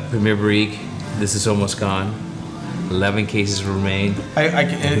 But Premier Barrique, this is almost gone. 11 cases remain.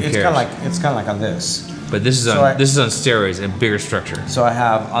 It's kind of like on this. But this is on this is on steroids and bigger structure. So I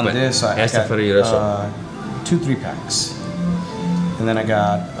have on But this. I that's the got Furioso. 2 3-packs, and then I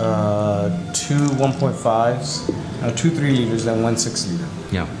got 2 1.5s, 2 3 liters, and 1 6 liter.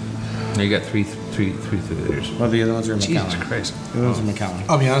 Yeah. Now you got three liters. Well, the other ones are in Jesus McAllen. Christ. The other ones are McAllen.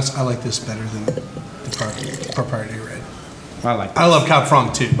 I'll be honest, I like this better than the Proprietary Red. I like. I love Cab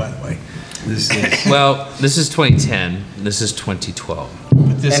Franc too, by the way. This is. Well, this is 2010. This is 2012.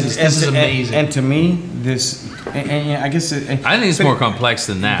 But this is amazing. And to me, this, and I guess I think it's more complex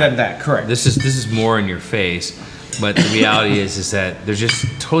than that. Than that, correct. This is more in your face, but the reality is that they're just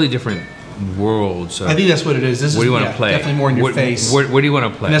totally different worlds. So I think that's what it is. This what is do you want to play? definitely more in your face. What do you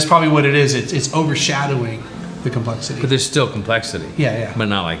want to play? And that's probably what it is. It's overshadowing the complexity. But there's still complexity. Yeah. But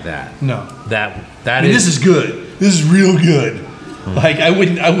not like that. No. That I mean, is. this is good. This is real good. Like I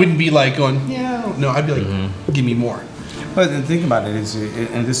wouldn't be like going, yeah, no. I'd be like, give me more. But the thing about it is,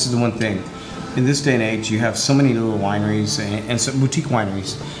 and this is the one thing, in this day and age, you have so many little wineries and some boutique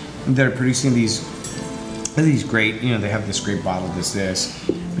wineries that are producing these great, they have this great bottle, this,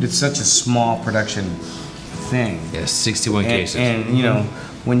 but it's such a small production thing. Yeah, 61 cases. And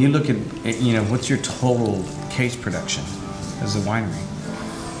when you look at, what's your total case production as a winery?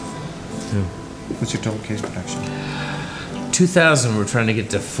 What's your total case production? 2000, we're trying to get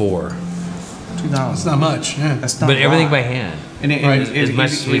to 4. 2,000. It's not much. Yeah. That's not But everything a by lot. hand. And As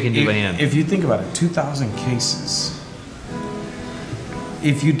much as we can do by hand. If you think about it, 2,000 cases.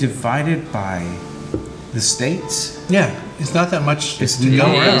 If you divide it by the states, Yeah. It's not that much It's to go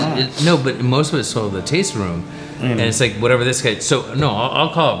not. around. No, but most of it's sold at the tasting room. And it's like whatever this guy. So, no, I'll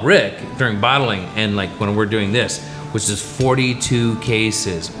call up Rick during bottling and like when we're doing this, which is 42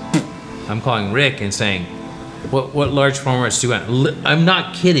 cases. I'm calling Rick and saying, what large formats do you want? I'm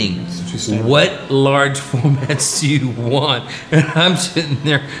not kidding. What large formats do you want? And I'm sitting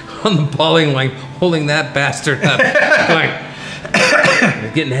there on the bottling line holding that bastard up, going,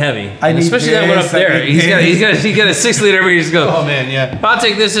 it's getting heavy. And especially that one up there. He's got a 6 liter, but he just goes, Oh man, yeah. I'll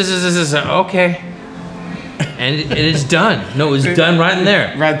take this. Okay. And it's done. No, it's done right in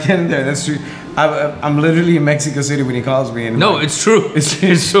there. right then and there, that's true. I'm literally in Mexico City when he calls me. And No, it's true. It's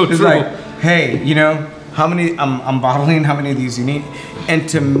so it's true. like, hey, how many? I'm bottling. How many of these you need? And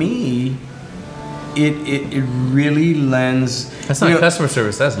to me, it really lends. That's not customer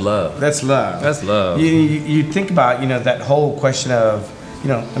service. That's love. That's love. That's love. You think about that whole question of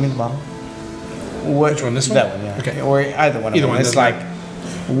I mean the bottle. Which one? This one? That one, yeah. Okay. Or either one. Either of them. one, It's doesn't like,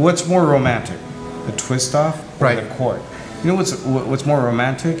 what's more romantic, the twist off or Right. the cork? What's more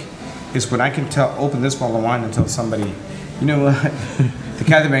romantic is when I can open this bottle of wine and tell somebody, you know what, the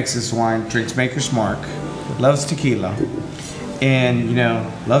guy that makes this wine drinks Maker's Mark, loves tequila, and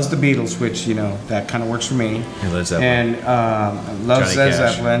loves the Beatles, which that kind of works for me. And Led Zeppelin. And loves Johnny Led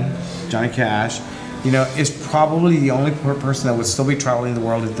Cash. Zeppelin, Johnny Cash. Is probably the only person that would still be traveling the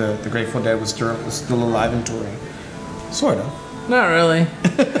world if the Grateful Dead was still alive and touring. Sort of. Not really.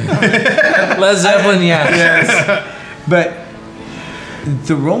 Led Zeppelin, yeah. Yes. But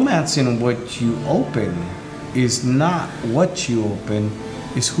the romance in what you open is not what you open,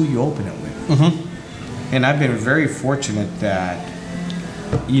 is who you open it with. Mm-hmm. And I've been very fortunate that,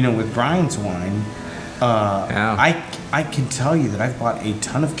 with Bryan's wine, I can tell you that I've bought a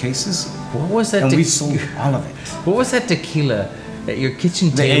ton of cases. What was that? And we sold all of it. What was that tequila at your kitchen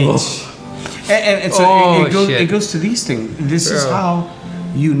The table? H. And so Oh, it shit. goes to these things. This is Bro. how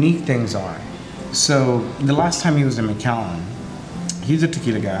unique things are. So the last time he was in McAllen, he's a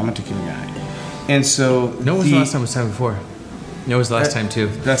tequila guy. I'm a tequila guy. And so No, it was the last time. It was the time before. No, it was the last time too.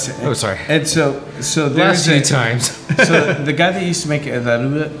 That's it. Oh, sorry. And so Last there's few a times. So the guy that used to make the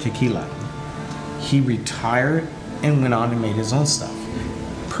Lula tequila, he retired and went on and made his own stuff,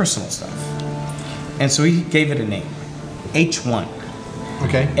 personal stuff. And so he gave it a name, H1.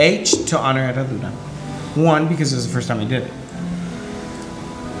 Okay. H to honor Herradura. 1 because it was the first time he did it.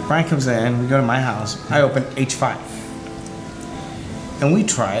 Bryan comes in, we go to my house, I open H5. And we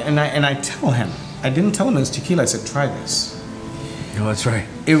try it, and I tell him, I didn't tell him it was tequila, I said, try this. No, that's right.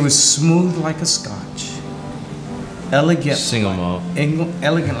 It was smooth like a scotch. Elegant. Single malt.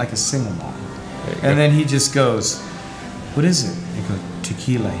 Elegant like a single malt. And then he just goes, what is it? I go,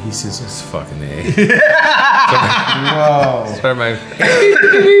 tequila. He says, It's fucking A. whoa. Sorry, my.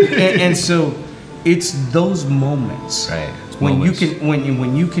 And so it's those moments. Right. When Moments. you can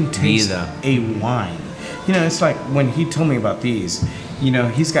when you can taste Vida. a wine. It's like when he told me about these,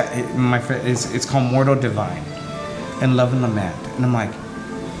 he's got my friend, it's called Morto Divine and Love and Lament. And I'm like,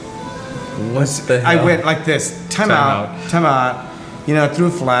 What's the hell? I went like this, time out. Threw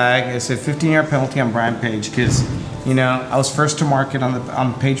a flag. It said 15-year penalty on Bryan Page because, I was first to market on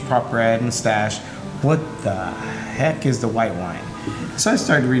the Page Prop Red and Stash. What the heck is the white wine? So I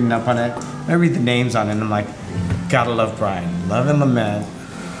started reading up on it. I read the names on it, and I'm like, gotta love Bryan. Love and Lament.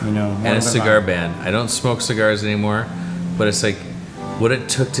 And a cigar band. I don't smoke cigars anymore, but it's like what it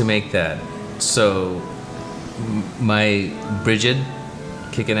took to make that. So, my Bridget,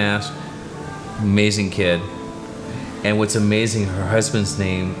 kicking ass, amazing kid. And what's amazing, her husband's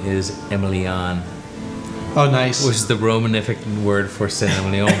name is Emilian, Oh, nice. which is the Romanific word for Saint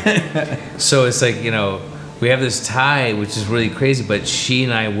Emilion. So it's like, we have this tie, which is really crazy, but she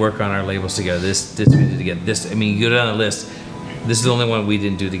and I work on our labels together. This we did together. You go down the list. This is the only one we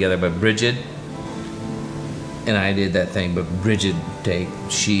didn't do together, but Bridget and I did that thing, but Bridget,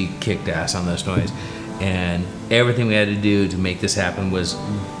 she kicked ass on this noise. And everything we had to do to make this happen was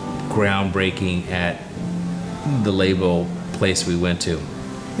groundbreaking at the label place we went to.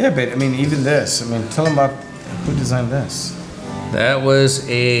 Yeah, but even this. Tell them about who designed this. That was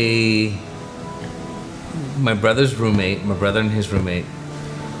my brother's roommate, my brother and his roommate,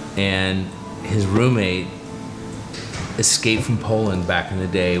 and his roommate escaped from Poland back in the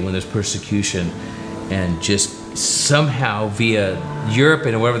day when there's persecution, and just somehow via Europe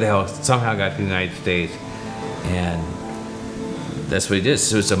and wherever the hell, somehow got to the United States, and that's what he did.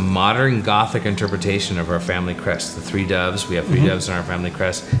 So it's a modern Gothic interpretation of our family crest. The 3 doves, we have 3 doves in our family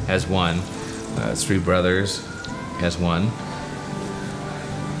crest as one. 3 brothers as one.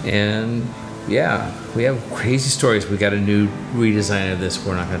 And yeah, we have crazy stories. We got a new redesign of this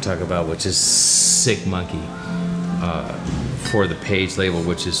we're not going to talk about, which is Sick Monkey for the Page label,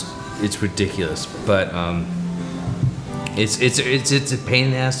 which is, it's ridiculous. But it's a pain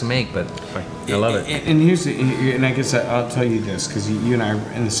in the ass to make, but I love it. And I guess I'll tell you this, because you and I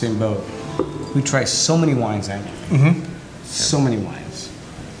are in the same boat. We try so many wines annually. So many wines.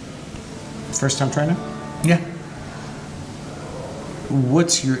 First time trying it? Yeah.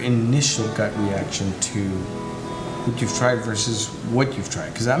 What's your initial gut reaction to what you've tried versus what you've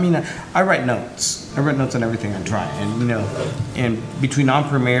tried? Because I write notes. I write notes on everything I try, and and between on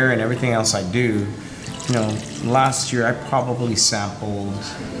premiere and everything else I do, last year I probably sampled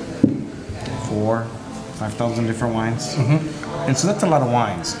 4,000-5,000 different wines, and so that's a lot of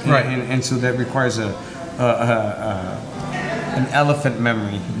wines, Right. And so that requires an elephant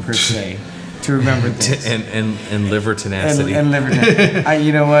memory per se. To remember things. and liver tenacity. And liver tenacity.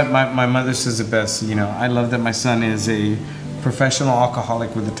 You know what? My mother says it best. I love that my son is a professional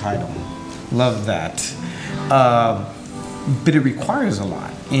alcoholic with a title. Love that. But it requires a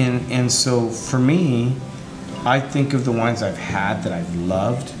lot. And so for me, I think of the wines I've had that I've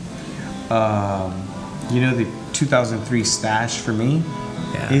loved. The 2003 Stash for me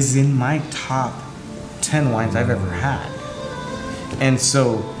is in my top 10 wines I've ever had. And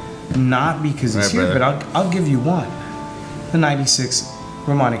so, not because it's Right, here, brother. but I'll give you one. The 96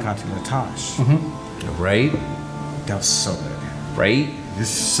 Romani Conti Letapos. Right? That was so good. Right? This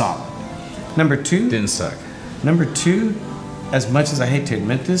is solid. Number 2. Didn't suck. Number 2, as much as I hate to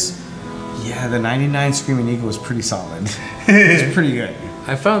admit this, yeah, the 99 Screaming Eagle was pretty solid. It was pretty good.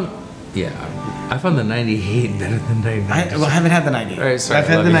 I found the 98 better than 99. I haven't had the 98. All right, sorry, I've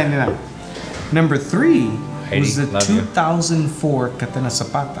had love the you. 99. Number 3 was Heidi, the love you. 2004 Catena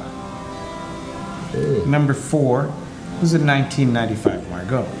Zapata. Number 4 was the 1995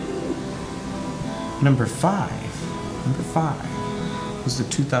 Margot. Number 5 was the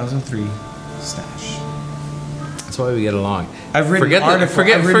 2003 Stash. That's why we get along. I've written articles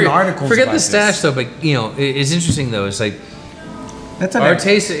Forget about the stash this. though, but you know it's interesting though. It's like That's our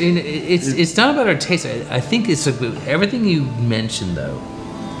taste. It's not about our taste. I think it's everything you mentioned though,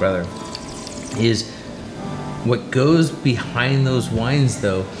 brother, is what goes behind those wines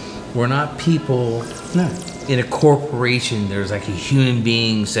though. We're not people in a corporation. There's like human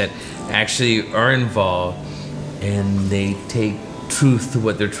beings that actually are involved, and they take truth to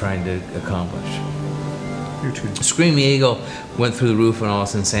what they're trying to accomplish. You're true. Screaming Eagle went through the roof and all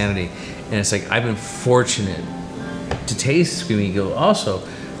its insanity, and it's like I've been fortunate to taste Screaming Eagle also,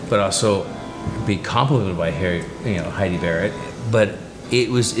 but also be complimented by Heidi Barrett. But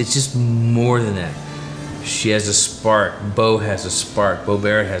it's just more than that. She has a spark. Bo has a spark. Bo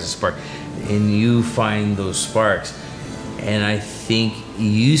Barrett has a spark, and you find those sparks, and I think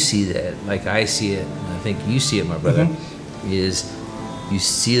you see that, like I see it, and I think you see it, my brother. Is you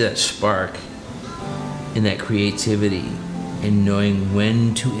see that spark in that creativity and knowing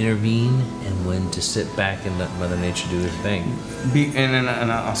when to intervene and when to sit back and let Mother Nature do her thing. And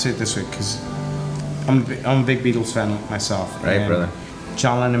I'll say it this way, because I'm a big Beatles fan myself. Right, and brother.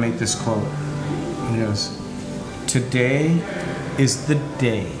 John Lennon made this quote. He goes, "Today is the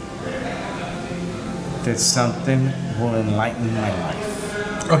day that something will enlighten my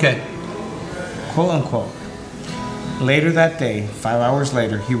life." Okay. Quote unquote. Later that day, 5 hours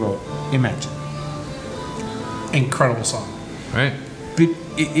later, he wrote, "Imagine." Incredible song. Right? But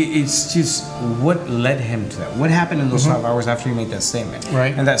it's just what led him to that. What happened in those 5 hours after he made that statement?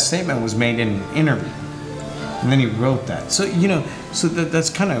 Right. And that statement was made in an interview, and then he wrote that. So that's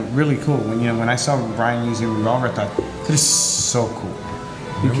kind of really cool. When I saw Bryan using Revolver, I thought that is so cool.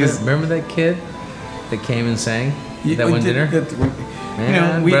 Because Remember that kid that came and sang at that one dinner?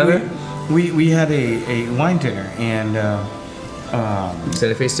 Man, brother. We had a wine dinner and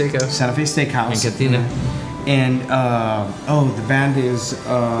Santa Fe Steakhouse. Santa Fe Steakhouse. In Catina. And the band is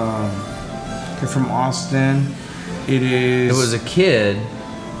they're from Austin. It is. It was a kid.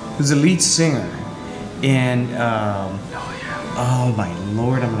 It was a lead singer, and oh my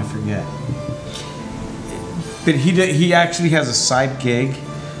lord, I'm gonna forget. But he actually has a side gig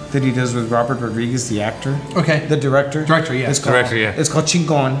that he does with Robert Rodriguez, the actor. Okay. The director. Director, yeah. It's called, Director, yeah. It's called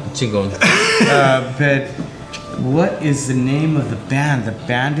Chingon. Chingon. But what is the name of the band? The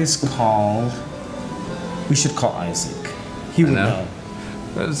band is called. We should call Isaac. He would know.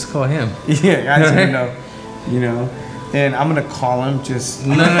 Let's call him. Yeah, Isaac would know. And I'm gonna call him just.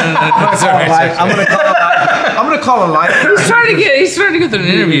 No. Sorry. I'm gonna call a live. He's trying to get through an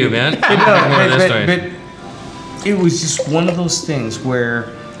interview, man. But it was just one of those things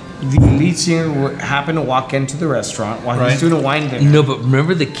where the lead singer happened to walk into the restaurant while he was doing a wine dinner. No, but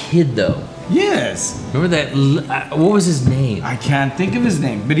remember the kid though. Yes. Remember that? What was his name? I can't think of his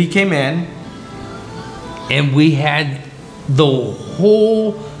name, but he came in. And we had the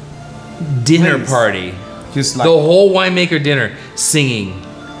whole dinner party, Just like the whole winemaker dinner, singing.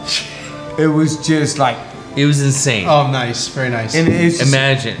 it was just like. It was insane. Oh, nice. Very nice. And it's just,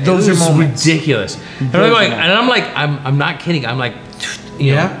 Imagine those it are was moments. ridiculous. And I'm going, and I'm like, I'm not kidding. I'm like,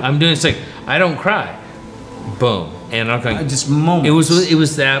 I'm doing this like I don't cry. Boom, and I'm going. Just moments. It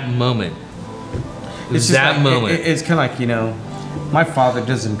was that moment. It was just that like, moment. It's kind of like my father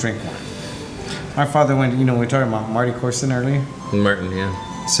doesn't drink wine. My father went. We were talking about Marty Corson earlier. Martin, yeah.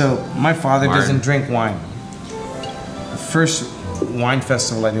 So my father Martin. doesn't drink wine. First wine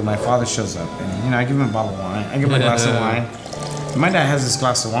festival I do, my father shows up, and I give him a bottle of wine. I give him a glass of wine. My dad has this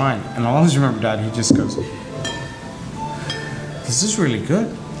glass of wine, and I'll always remember Dad. He just goes, "This is really good."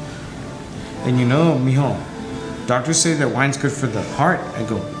 And mijo, doctors say that wine's good for the heart. I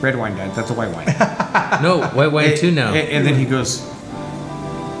go, "Red wine, Dad. That's a white wine." No, white wine too now. And then he goes,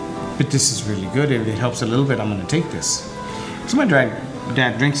 "But this is really good. If it helps a little bit, I'm going to take this." So my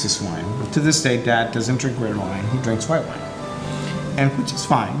dad drinks this wine. To this day, Dad doesn't drink red wine. He drinks white wine, and which is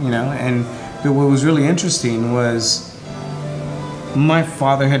fine, But what was really interesting was my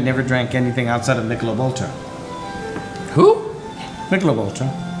father had never drank anything outside of Michelob Ultra. Who? Michelob Ultra.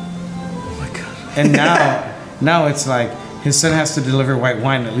 Oh my God. And now it's like his son has to deliver white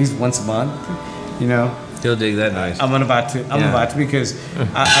wine at least once a month. You know. He'll dig that noise. I'm about to because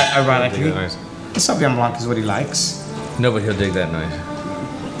ironically, Nice. Sauvignon Blanc is what he likes. No, but he'll dig that noise.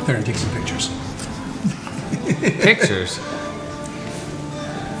 They're gonna take some pictures. Pictures.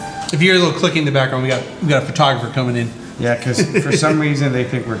 If you hear a little clicking in the background, we got a photographer coming in. Yeah, because for some reason they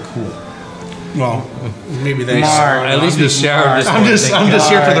think we're cool. Well, maybe they. Mark, At least we showered this I'm morning. just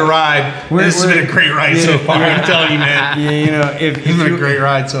here for the ride. This has we're- been a great ride so far. I'm telling you, man. Yeah, you know, if It's been a you, great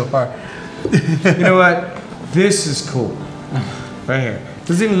ride so far. you know what, this is cool. Right here.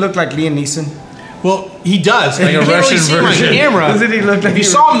 Doesn't even look like Liam Neeson. Well, he does. Like you a can't really Russian see him on version. camera. Doesn't he look like If you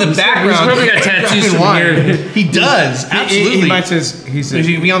saw him in the background, probably got tattoos from here. He does. Absolutely. He might just. He said. Is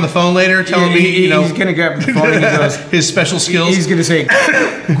he gonna be on the phone later telling me, you know, he's gonna grab the phone and he goes. his special skills? He's gonna say,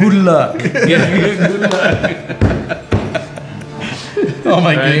 "Good luck." Good luck. Oh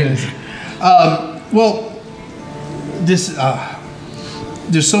my Right. goodness. Well, this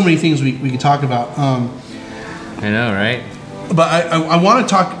there's so many things we could talk about. I know, right? But I want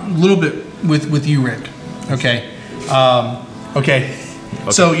to talk a little bit with you, Rick. Okay. Okay.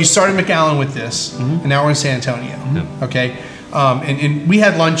 So you started McAllen with this, and now we're in San Antonio. Okay. And we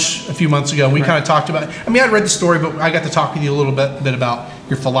had lunch a few months ago. And we kind of talked about. I mean, I'd read the story, but I got to talk with you a little bit about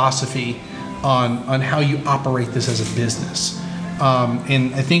your philosophy on how you operate this as a business.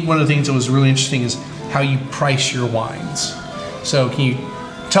 And I think one of the things that was really interesting is how you price your wines. So can you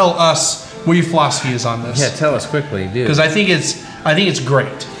tell us what your philosophy is on this? Yeah, tell us quickly, dude. Because I think it's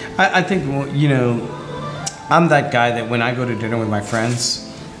great. I think, well, you know, I'm that guy that when I go to dinner with my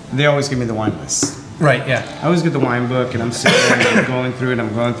friends, they always give me the wine list. Right. Yeah. I always get the wine book and I'm sitting there and I'm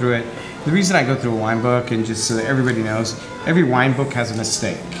going through it. The reason I go through a wine book, and just so that everybody knows, every wine book has a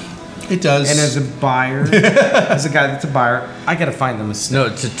mistake. It does. And as a buyer, as a guy that's a buyer, I gotta find the mistake. No,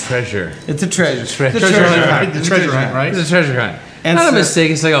 it's a treasure. It's a treasure. Treasure hunt. The treasure hunt, right? It's a treasure hunt. And Not a so- mistake.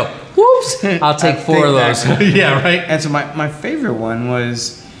 It's like, oh, whoops, I'll take I 4 of think those. Yeah. Right. And so my favorite one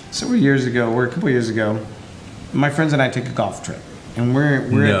was a couple years ago, my friends and I took a golf trip. And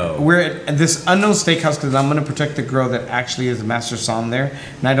we're at this unknown steakhouse because I'm gonna protect the girl that actually is the master som there,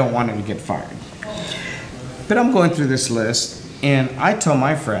 and I don't want her to get fired. But I'm going through this list, and I tell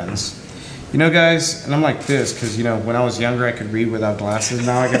my friends, you know, guys, and I'm like this because, you know, when I was younger I could read without glasses.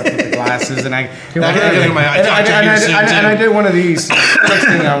 Now I gotta put the glasses, and I did one of these. Next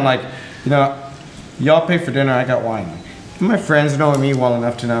thing I'm like, you know, y'all pay for dinner, I got wine. And my friends know me well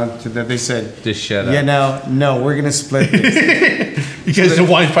enough to know that they said, Just shut up. yeah, no, we're gonna split this. Because the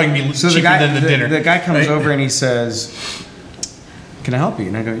wine's probably gonna be So cheaper than the dinner. the guy comes right? over and he says, "Can I help you?"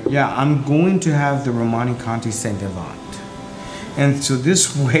 And I go, "Yeah, I'm going to have the Romani Conti Saint Vivant." And so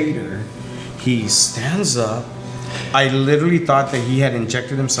this waiter, he stands up. I literally thought that he had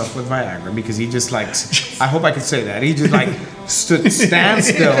injected himself with Viagra because he just like, I hope I could say that. He just like stands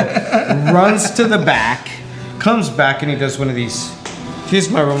still, runs to the back, comes back, and he does one of these. Here's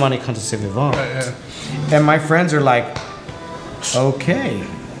my Romani Conti Saint Vivant. And my friends are like, okay,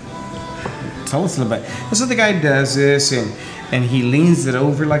 tell us a little bit. And so the guy does this, and he leans it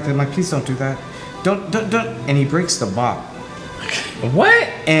over like that. I'm like, please don't do that. Don't. And he breaks the bottle. What?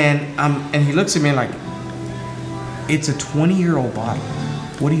 And he looks at me like, it's a 20-year-old bottle.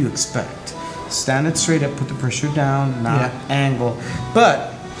 What do you expect? Stand it straight up, put the pressure down, not angle.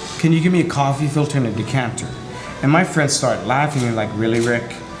 But can you give me a coffee filter and a decanter? And my friends start laughing and like, really,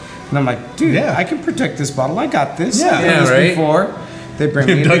 Rick? And I'm like, dude, I can protect this bottle. I got this. Yeah. I've done this right. before. They bring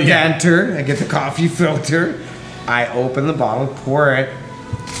me a decanter. I get the coffee filter. I open the bottle, pour it,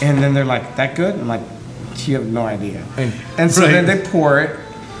 and then they're like, that good? I'm like, you have no idea. And so then they pour it,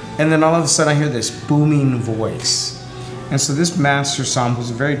 and then all of a sudden I hear this booming voice. And so this master som, who's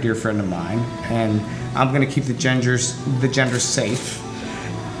a very dear friend of mine, and I'm gonna keep the gender safe.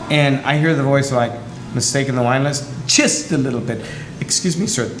 And I hear the voice like, mistaken the wine list just a little bit. Excuse me,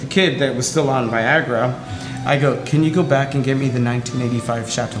 sir. The kid that was still on Viagra, I go, can you go back and get me the 1985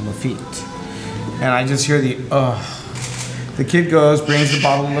 Chateau Lafite? And I just hear the kid goes, brings the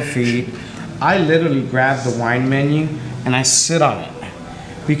bottle of Lafite. I literally grab the wine menu and I sit on it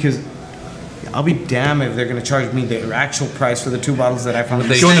because I'll be damned if they're going to charge me the actual price for the 2 bottles that I found.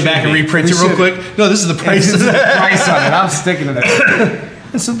 Go in the back and reprint it real quick. No, this is the price. This is the price on it. I'm sticking to that.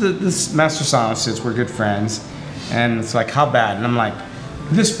 And so this master som says we're good friends, and it's like, how bad? And I'm like,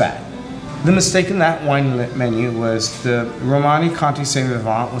 this bad. The mistake in that wine menu was the Romani Conti Saint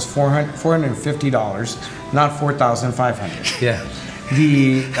Vivant was $450, not $4,500. Yeah.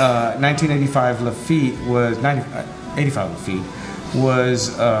 The 1985 Lafite was 85 Lafite was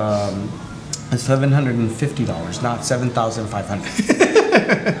It's $750, not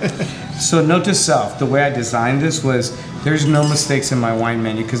 $7,500. So note to self, the way I designed this was there's no mistakes in my wine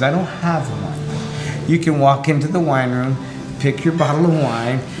menu because I don't have one. You can walk into the wine room, pick your bottle of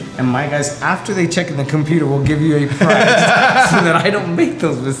wine, and my guys, after they check in the computer, will give you a price so that I don't make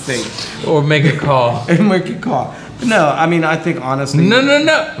those mistakes. Or make a call. And make a call. No, I mean, I think honestly... No.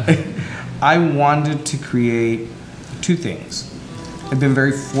 I wanted to create two things. I've been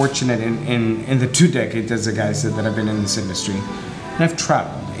very fortunate in the 2 decades, as the guy said, that I've been in this industry. And I've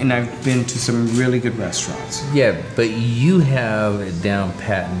traveled, and I've been to some really good restaurants. Yeah, but you have it down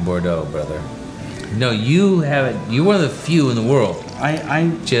pat in Bordeaux, brother. No, you have it. You're one of the few in the world.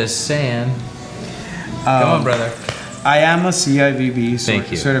 I Just saying. Come on, brother. I am a CIVB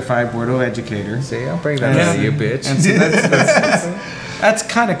Thank you. certified Bordeaux educator. See, I'll bring that out of you, bitch. And so that's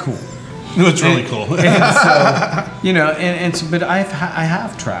kind of cool. No, it's really cool. And so, you know, but I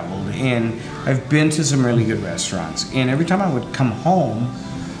have traveled and I've been to some really good restaurants. And every time I would come home,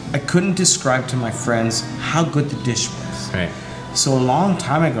 I couldn't describe to my friends how good the dish was. Right. So a long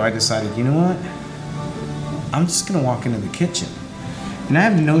time ago, I decided, you know what? I'm just gonna walk into the kitchen, and I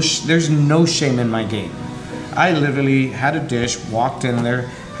have there's no shame in my game. I literally had a dish, walked in there.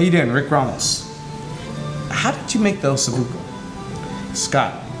 How you doing, Rick Ramos? How did you make the Osabuco?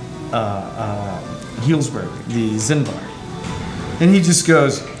 Scott, Healdsburg, the Zinbar. And he just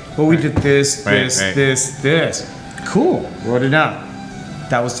goes, well, we did this. Cool, wrote it down.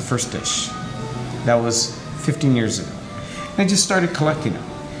 That was the first dish. That was 15 years ago. And I just started collecting them.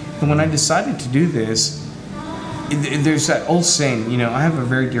 And when I decided to do this, there's that old saying, you know, I have a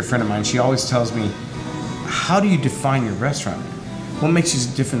very dear friend of mine. She always tells me, how do you define your restaurant? What makes you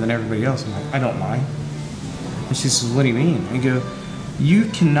different than everybody else? I'm like, I don't lie. And she says, what do you mean? I go, you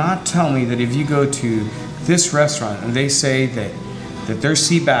cannot tell me that if you go to this restaurant and they say that their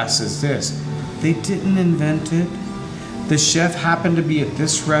sea bass is this, they didn't invent it. The chef happened to be at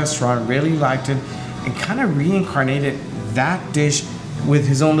this restaurant, really liked it, and kind of reincarnated that dish with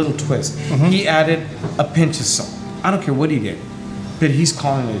his own little twist. He added a pinch of salt. I don't care what he did, but he's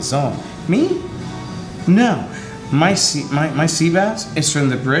calling it his own. Me? No. My sea bass is from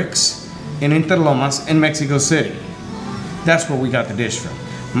the bricks in Interlomas in Mexico City. That's where we got the dish from.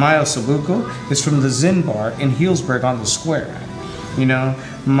 My Osabuco is from the Zin Bar in Healdsburg on the square. You know,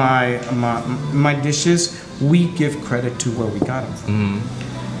 my dishes, we give credit to where we got them from.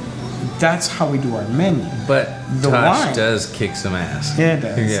 That's how we do our menu. But the Tosh wine does kick some ass. Yeah, it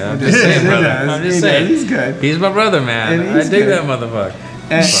does. Yeah, I'm just saying, brother. I'm just saying. He's good. He's my brother, man. I dig that motherfucker.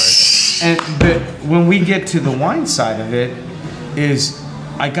 But when we get to the wine side of it, is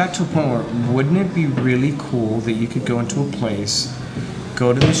I got to a point where wouldn't it be really cool that you could go into a place,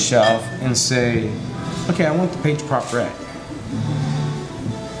 go to the shelf and say, okay, I want the Page Prop Red.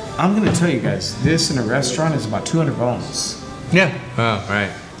 I'm going to tell you guys, this in a restaurant is about 200 bones. Yeah. Oh,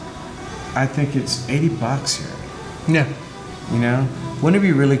 right. I think it's $80 here. Yeah. You know, wouldn't it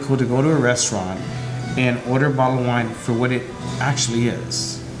be really cool to go to a restaurant and order a bottle of wine for what it actually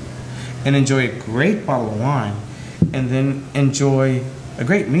is, and enjoy a great bottle of wine, and then enjoy a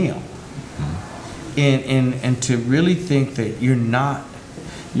great meal, and to really think that you're not,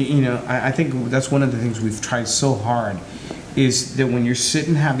 you know, I think that's one of the things we've tried so hard, is that when you're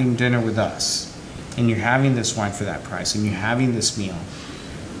sitting having dinner with us, and you're having this wine for that price, and you're having this meal,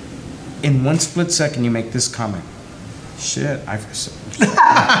 in one split second you make this comment, shit,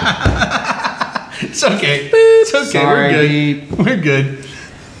 It's okay. It's okay. Sorry. We're good.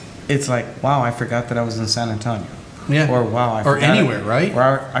 It's like, wow, I forgot that I was in San Antonio. Yeah. Or wow, I forgot anywhere, right?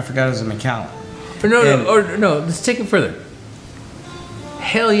 Or I forgot I was in McAllen. No, let's take it further.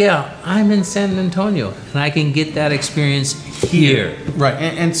 Hell yeah, I'm in San Antonio, and I can get that experience here. Right.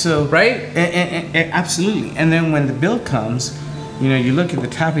 And so, Right? And absolutely. And then when the bill comes, you know, you look at the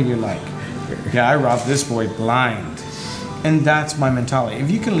tab and you're like, yeah, I robbed this boy blind. And that's my mentality.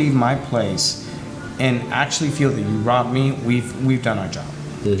 If you can leave my place and actually feel that you robbed me, we've done our job.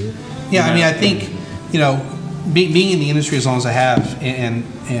 Yeah, I mean, I think, you know, being in the industry as long as I have, and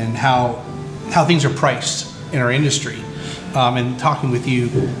how things are priced in our industry, and talking with you,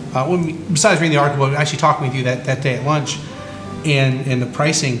 besides reading the article, actually talking with you that day at lunch, and the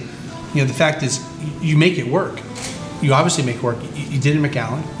pricing, you know, the fact is you make it work. You obviously make it work. You did it in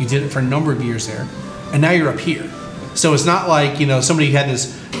McAllen. You did it for a number of years there, and now you're up here. So it's not like, you know, somebody had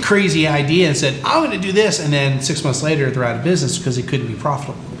this crazy idea and said, I'm going to do this, and then 6 months later they're out of business because they couldn't be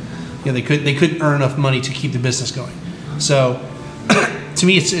profitable. You know, they couldn't earn enough money to keep the business going. So to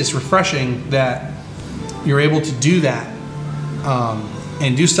me, it's refreshing that you're able to do that,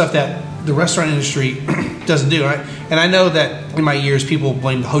 and do stuff that the restaurant industry doesn't do. And I know that in my years, people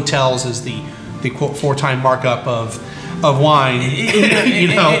blame the hotels as the the quote 4-time markup of wine,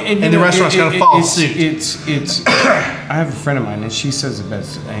 and the restaurant's going to follow suit. It's. I have a friend of mine, and she says it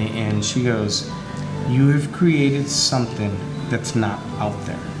best, and she goes, "You have created something that's not out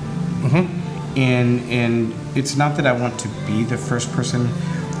there." Mm-hmm. And it's not that I want to be the first person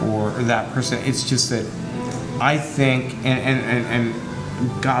or that person. It's just that I think, and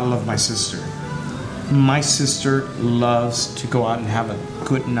God love my sister. My sister loves to go out and have a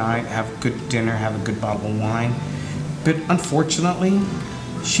good night, have a good dinner, have a good bottle of wine. But unfortunately,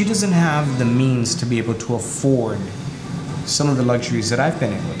 she doesn't have the means to be able to afford some of the luxuries that I've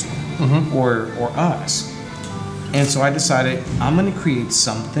been able to, Mm-hmm. or us. And so I decided I'm going to create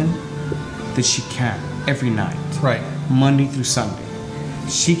something that she can every night, Right. Monday through Sunday.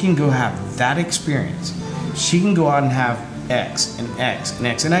 She can go have that experience. She can go out and have X and X and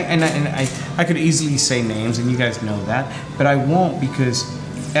X. And I could easily say names, and you guys know that, but I won't, because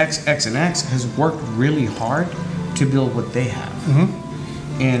X, X, and X has worked really hard to build what they have.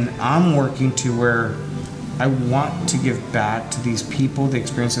 Mm-hmm. And I'm working to where I want to give back to these people the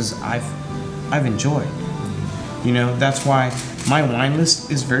experiences I've enjoyed. That's why my wine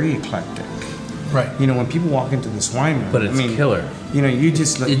list is very eclectic. Right. When people walk into this wine room, But it's killer. You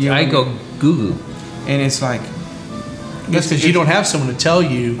just I go goo-goo. and it's like, That's because you don't have someone to tell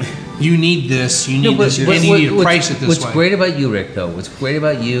you, you need this, you need this, and you need to price it this what's way. great about you, Rick, though, what's great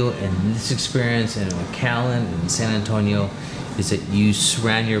about you and this experience and McAllen and San Antonio is that you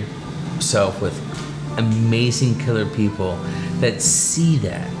surround yourself with amazing killer people that see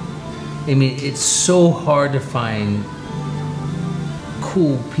that. I mean, it's so hard to find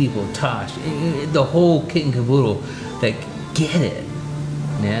cool people, Tosh, the whole kit and caboodle that get it,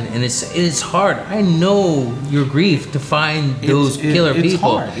 man. And it's hard. I know your grief to find those killer it's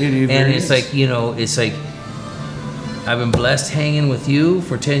people. hard. It and really it's is. like, it's like I've been blessed hanging with you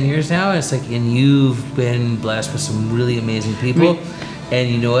for 10 years now. It's like, and you've been blessed with some really amazing people. And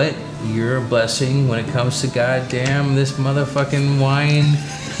you know what? You're a blessing when it comes to goddamn this motherfucking wine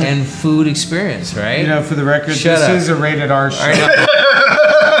and food experience, right? For the record, Shut this up. is a rated R show.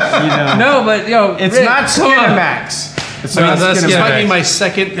 No, but It's Rick, not come on. Skinamax. It's No, not that's This Skinamax. might be my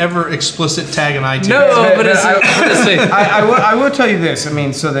second ever explicit tag on iTunes. No, but it's honestly. I will tell you this. I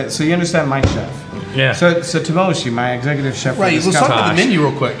mean, so you understand my chef. Yeah. So Tomoshi, my executive chef. for Right, this let's talk company. about the menu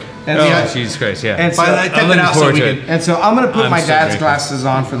real quick. And Oh, so- Jesus Christ, yeah. And so, I type it looking out so forward we to can. it. and so I'm going to put I'm my so dad's grateful. glasses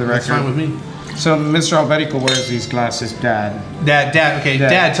on for the record. That's fine with me. So Mr. Alberico wears these glasses, Dad. Dad, okay, Dad.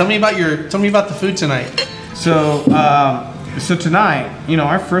 Dad, tell me about the food tonight. So tonight,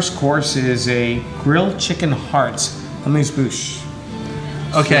 our first course is a grilled chicken hearts amuse-bouche.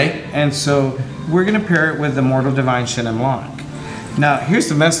 Okay. And so we're going to pair it with the Mortal Divine Chenin Blanc. Now, here's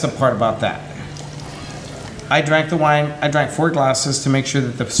the messed up part about that. I drank the wine. I drank 4 glasses to make sure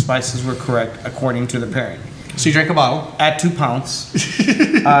that the spices were correct according to the pairing. So you drank a bottle. At 2 pounds.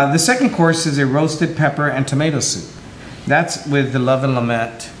 The second course is a roasted pepper and tomato soup. That's with the Love and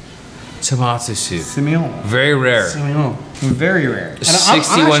Lament Tomato soup. Simeon. Very rare. Oh. Very rare. And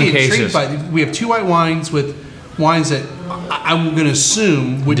 61 I'm actually cases. intrigued by. We have 2 white wines with wines that I'm going to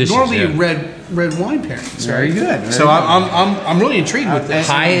assume would Dishes, normally yeah. red wine pairings. Very right? good. very So good. I'm really intrigued with this.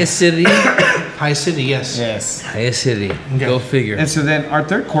 High acidity. High acidity, yes. Yes. High acidity. Go figure. And so then our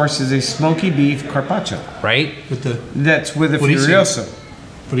third course is a smoky beef carpaccio. Right? With the That's with a What do you see? Furioso.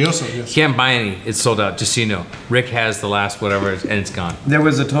 Furioso, yes. Can't buy any. It's sold out, just so you know. Rick has the last whatever, and it's gone. There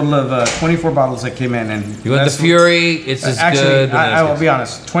was a total of 24 bottles that came in. And You want the that's- Fury? It's as Actually, good. I will be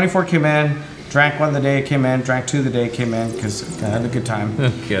honest. 24 came in, drank 1 the day it came in, drank 2 the day it came in because I had a good time.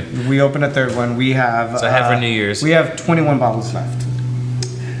 Good. We opened a third one. We have. So I have for New Year's. We have 21 bottles left.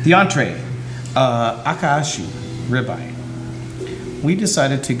 The entree, Akashi ribeye. We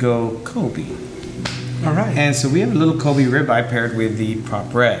decided to go Kobe. All right. And so we have a little Kobe ribeye paired with the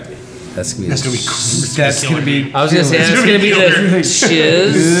prop red. That's gonna be. That's going to be cool. That's going to be. I was gonna say that's gonna be the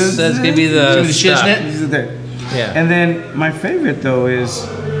shiz. That's gonna be the the stuff. shiznit? These are there. Yeah. And then my favorite though is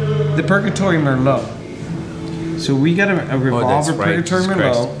the Purgatory Merlot. So we got a revolver right. Purgatory Jesus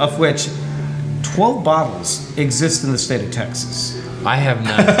Merlot, of which 12 bottles exist in the state of Texas. I have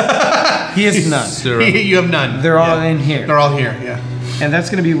none. He has none. Zero. You have none. They're all Yeah. in here. They're all here, yeah. And that's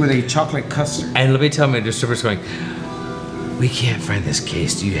going to be with a chocolate custard. And let me tell my distributor's going, we can't find this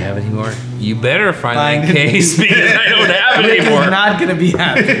case. Do you have it anymore? You better find that Find it. case because I don't have it Rick is anymore. not going to be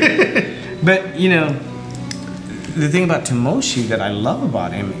happy. But, the thing about Tomoshi that I love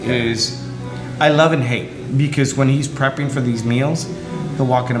about him is I love and hate. Because when he's prepping for these meals, he'll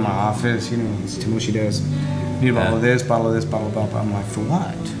walk into my office, as Tomoshi does. Need a bottle of this, bottle of this, bottle of that. I'm like, for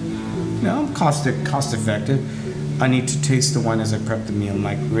what? I'm cost effective. I need to taste the wine as I prep the meal. I'm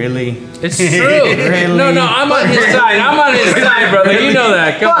like, really? It's true. Really? No, I'm on his side. I'm on his side, brother. You know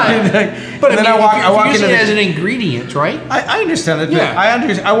that. Come on. But then I mean, I walk if into it as the, an ingredient, right? I understand that. Yeah.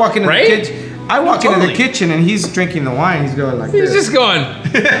 I walk into Right? the kitchen. I walk into the kitchen and he's drinking the wine. He's going like He's this. just going.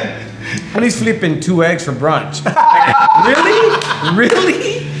 And he's flipping 2 eggs for brunch.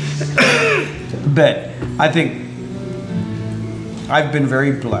 Really? But I think I've been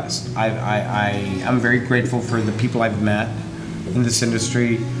very blessed. I'm very grateful for the people I've met in this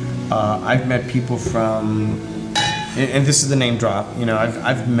industry. I've met people from, and this is the name drop. You know,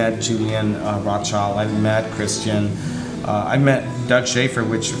 I've met Julian Rothschild. I've met Christian. I met Doug Schaefer,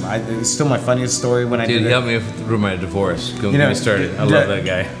 which is still my funniest story when I Dude, did help me through my divorce. Go get me started. I love that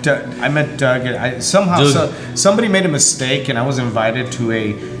guy. I met Doug, and somebody made a mistake, and I was invited to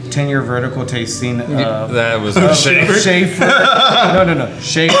a 10-year vertical tasting of That was Schaefer. No.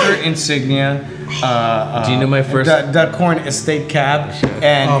 Schaefer Insignia. Do you know my first? Doug Corn Estate Cab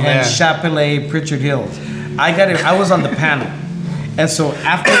and Chapelet Pritchard Hills. I was on the panel. And so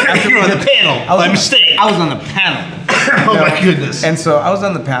after You were on the panel. By mistake. I was on the panel. Oh my goodness. And so I was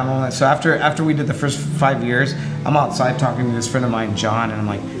on the panel. And so after we did the first 5 years, I'm outside talking to this friend of mine, John, and I'm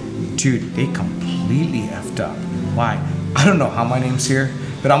like, dude, they completely effed up. Why? I don't know how my name's here,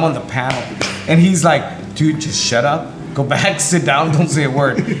 but I'm on the panel. And he's like, dude, just shut up. Go back, sit down, don't say a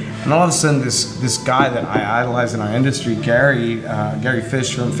word. And all of a sudden, this guy that I idolize in our industry, Gary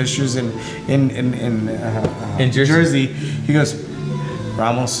Fish from Fishers in Jersey, he goes,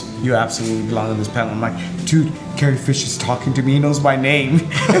 Ramos, you absolutely belong on this panel. I'm like, dude, Gary Fish is talking to me. He knows my name.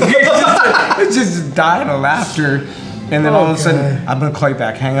 It's just dying of laughter. And then all of a sudden, I'm going to call you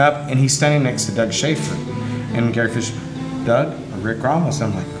back. Hang up. And he's standing next to Doug Schaefer. And Gary Fish, Doug, Rick Ramos.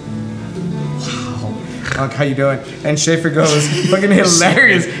 I'm like, wow. Like, how you doing? And Schaefer goes, fucking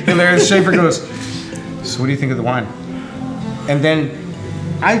hilarious. Schaefer goes, so what do you think of the wine? And then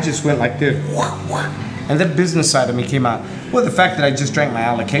I just went like this. And the business side of me came out. Well, the fact that I just drank my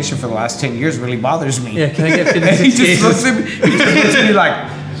allocation for the last 10 years really bothers me. Yeah, can I get 50 And he just looks at me like,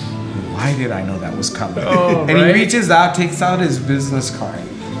 why did I know that was coming? Oh, and right? he reaches out, takes out his business card,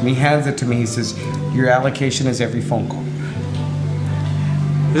 and he hands it to me. He says, your allocation is every phone call.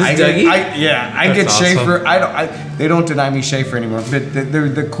 This is Dougie? I get awesome. Schaefer. They don't deny me Schaefer anymore. But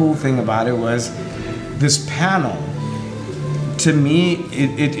the cool thing about it was this panel, to me,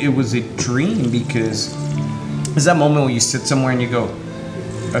 it was a dream because it's that moment when you sit somewhere and you go,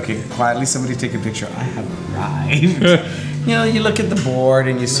 okay, quietly, somebody take a picture. I have arrived. You know, you look at the board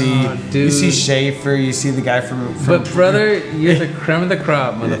and you see Schaefer, you see the guy from But brother, you're the creme of the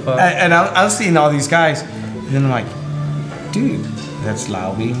crop, motherfucker. and I'm seeing all these guys, and then I'm like, dude, that's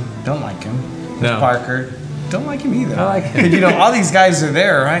Lauby, don't like him. That's No. Parker, don't like him either. I like him. And you know, all these guys are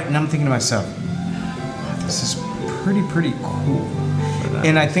there, right? And I'm thinking to myself, wow, this is pretty cool.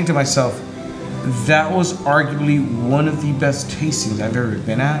 And I think to myself, that was arguably one of the best tastings I've ever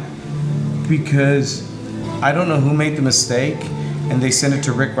been at, because I don't know who made the mistake and they sent it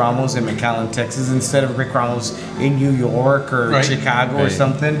to Rick Ramos in McAllen, Texas instead of Rick Ramos in New York or Chicago or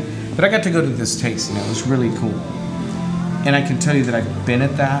something. But I got to go to this tasting. It was really cool. And I can tell you that I've been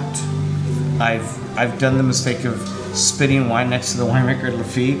at that. I've done the mistake of spitting wine next to the winemaker at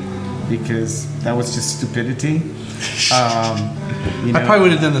Lafitte because that was just stupidity. You know, I probably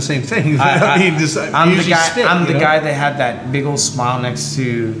would have done the same thing. I'm the guy. Spit, I'm the you know? guy that had that big old smile next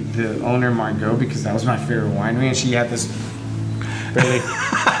to the owner Margot because that was my favorite winery, and she had this. Really,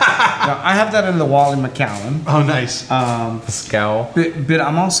 now, I have that in the wall in McAllen. Oh, nice. Scowl. But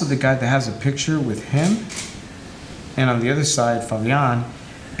I'm also the guy that has a picture with him, and on the other side, Fabian,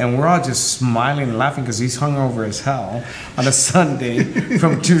 and we're all just smiling and laughing because he's hungover as hell on a Sunday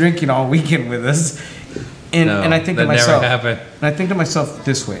from drinking all weekend with us. And I think to myself, and I think to myself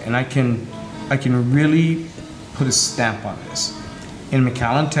this way, and I can really put a stamp on this. In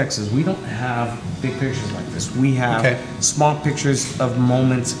McAllen, Texas, we don't have big pictures like this. We have small pictures of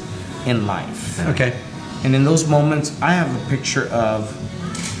moments in life. Okay. And in those moments, I have a picture of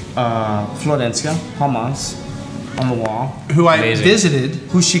Florencia Palmas on the wall. Who I Amazing. visited.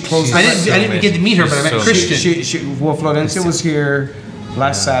 Who she closed. I didn't get to meet her, but I met Christian. Well, Florencia was here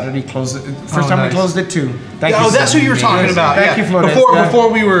last Saturday. Closed it. First time nice. we closed it too. Thank you. Oh, that's who you were talking about. Thank you, Florencia.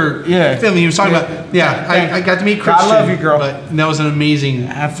 Before we were filming, he was talking about. Yeah, I got to meet Christian. I love you, girl. But that was an amazing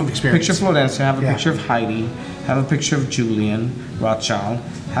Have a experience. picture of Florencia. Have a picture of Heidi. Have a picture of Julian Rothschild.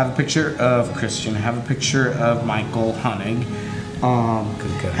 Have a picture of Christian. Have a picture of Michael Honig.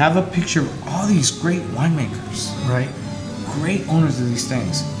 Have a picture of all these great winemakers. Right. Great owners of these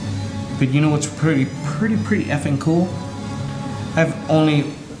things. But you know what's pretty effing cool? I've only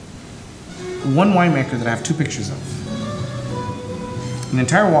one winemaker that I have 2 pictures of. An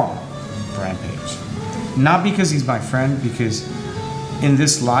entire wall, Bryan Page. Not because he's my friend, because in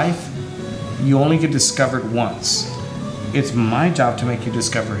this life, you only get discovered once. It's my job to make you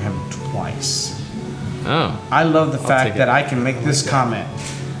discover him twice. Oh. I love the fact that I can make this comment.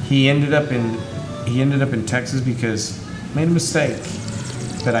 He ended up in Texas because made a mistake,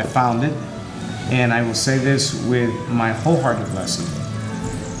 but I found it, and I will say this with my wholehearted blessing.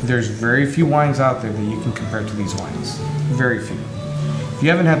 There's very few wines out there that you can compare to these wines. Very few. If you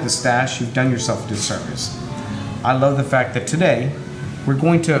haven't had the stash, you've done yourself a disservice. I love the fact that today we're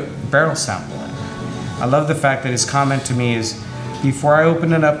going to barrel sample it. I love the fact that his comment to me is, before I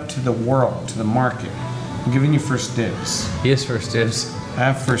open it up to the world, to the market, I'm giving you first dibs. He has first dibs. I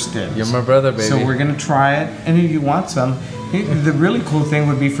have first dibs. You're my brother, baby. So we're gonna try it, and if you want some, the really cool thing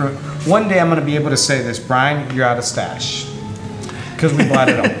would be for one day I'm gonna be able to say this, Bryan, you're out of stash, because we bought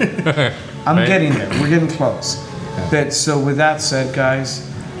it all. I'm Right. getting there. We're getting close. But so with that said, guys,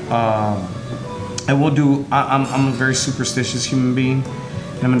 I will do. I'm a very superstitious human being,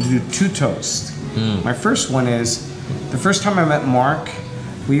 and I'm gonna do 2 toasts. My first one is the first time I met Mark.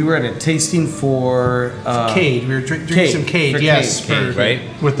 We were at a tasting for Cade. We were drinking some Cade. Yes, Cade, right?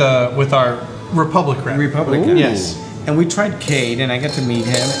 With our Republic rep. Republican. Yes. And we tried Cade, and I got to meet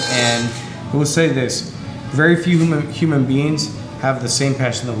him. And I will say this: very few human beings have the same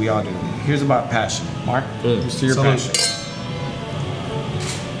passion that we all do. Here's about passion, Mark. Here's to your Salute. passion.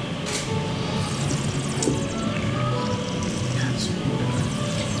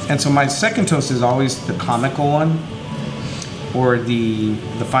 And so my second toast is always the comical one, or the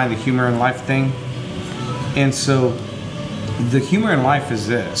find the humor in life thing. And so the humor in life is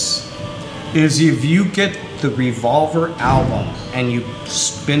this, is if you get the Revolver album and you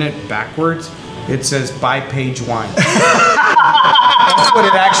spin it backwards, it says buy Page Wine. That's what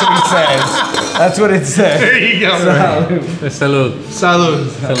it actually says. That's what it says. There you go. Salud. Salud.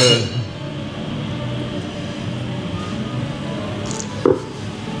 Salud.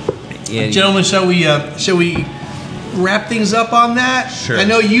 Yeah, Gentlemen, shall we wrap things up on that? Sure. I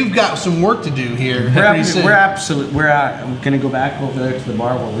know you've got some work to do here. pretty soon. We're gonna go back over there to the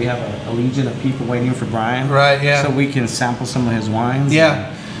bar where we have a legion of people waiting for Bryan. Right, yeah. So we can sample some of his wines.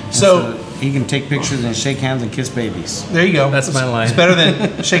 Yeah. And So he can take pictures and shake hands and kiss babies. there you go. That's my line. It's better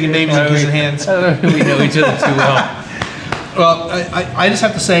than shaking babies and kissing hands. I don't know if we know each other too well. Well, I just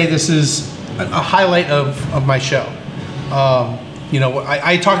have to say this is a highlight of my show. You know,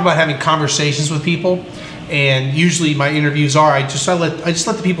 I talked about having conversations with people, and usually my interviews are I just let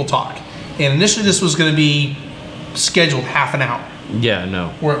the people talk. And initially this was going to be scheduled half an hour. Yeah,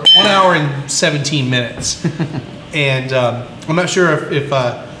 no. We're at 1 hour and 17 minutes, and I'm not sure if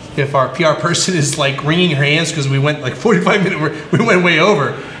our PR person is like wringing her hands because we went like 45 minutes. We went way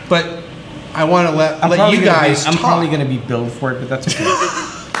over, but I want to let you guys. I'm talk. probably going to be billed for it, but that's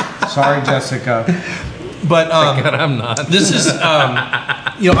okay. Sorry, Jessica. But God, I'm not. this is,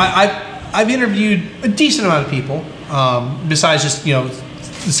 you know, I've interviewed a decent amount of people besides just, you know,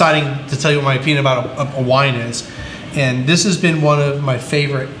 deciding to tell you what my opinion about a wine is. And this has been one of my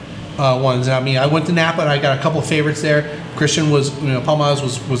favorite ones. I mean, I went to Napa and I got a couple of favorites there. Christian was, you know, Palmaz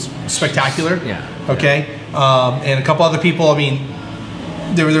was spectacular. Yeah. Okay. And a couple other people, I mean,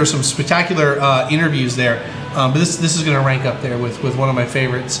 there were some spectacular interviews there. But this is going to rank up there with one of my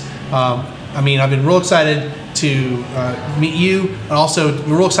favorites. I mean, I've been real excited to meet you, and also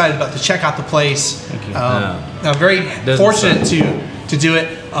we're real excited about to check out the place. Thank you. I'm very fortunate to do it,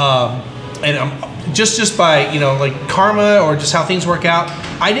 and I'm just by, you know, like karma or just how things work out.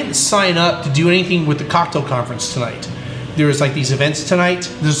 I didn't sign up to do anything with the cocktail conference tonight. There was like these events tonight,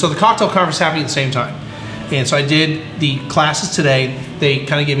 so the cocktail conference happening at the same time. And so I did the classes today. They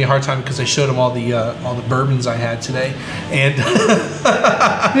kind of gave me a hard time because I showed them all the bourbons I had today, and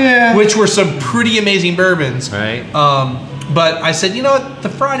which were some pretty amazing bourbons. Right. But I said, you know what, the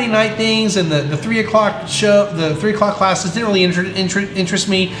Friday night things and the 3 o'clock show, the 3 o'clock classes didn't really interest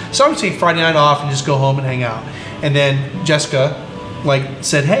me. So I would take Friday night off and just go home and hang out. And then Jessica, like,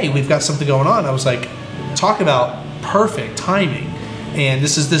 said, hey, we've got something going on. I was like, talk about perfect timing. And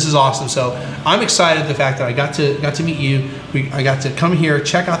this is awesome. So I'm excited the fact that I got to meet you. I got to come here,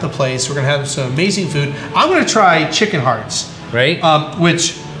 check out the place. We're gonna have some amazing food. I'm gonna try chicken hearts, Right.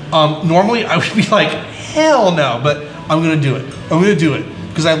 which normally I would be like, hell no, but I'm gonna do it. I'm gonna do it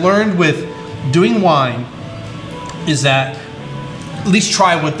because I learned with doing wine is that at least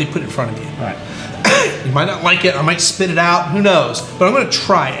try what they put in front of you. Right. You might not like it. I might spit it out. Who knows? But I'm gonna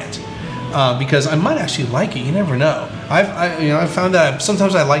try it. Because I might actually like it. You never know. I've found that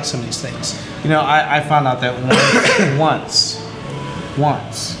sometimes I like some of these things. You know, I found out that once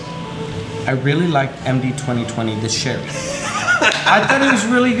I I really liked MD 2020, the sherry. I thought it was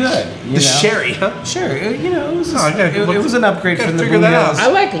really good. The sherry, huh? Sherry, you know, it was, it was an upgrade from the figure Boone that out. Hills. I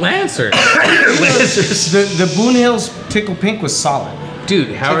like Lancer. The Boone Hills Pickle Pink was solid.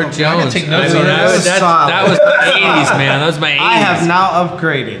 Dude, Howard I gotta Jones. take notes on that was that. that was my 80s, man. That was my 80s. I have now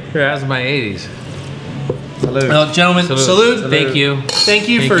upgraded. That was my 80s. Salute. Well, gentlemen, salute. Thank you. Thank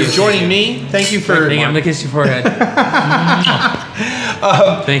you for joining me. Thank you for... I'm going to kiss your forehead.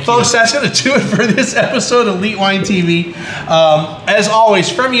 Thank you. Folks, that's going to do it for this episode of Elite Wine TV. As always,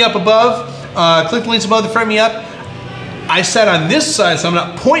 friend me up above. Click the links above to friend me up. I sat on this side, so I'm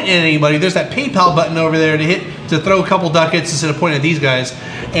not pointing at anybody. There's that PayPal button over there to hit to throw a couple ducats instead of pointing at these guys.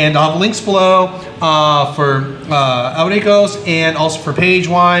 And I'll have links below for Albericoapos and also for Page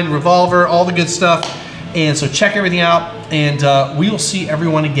Wine, Revolver, all the good stuff. And so check everything out, and we will see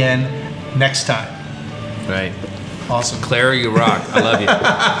everyone again next time. Right. Awesome. Clara, you rock. I love you.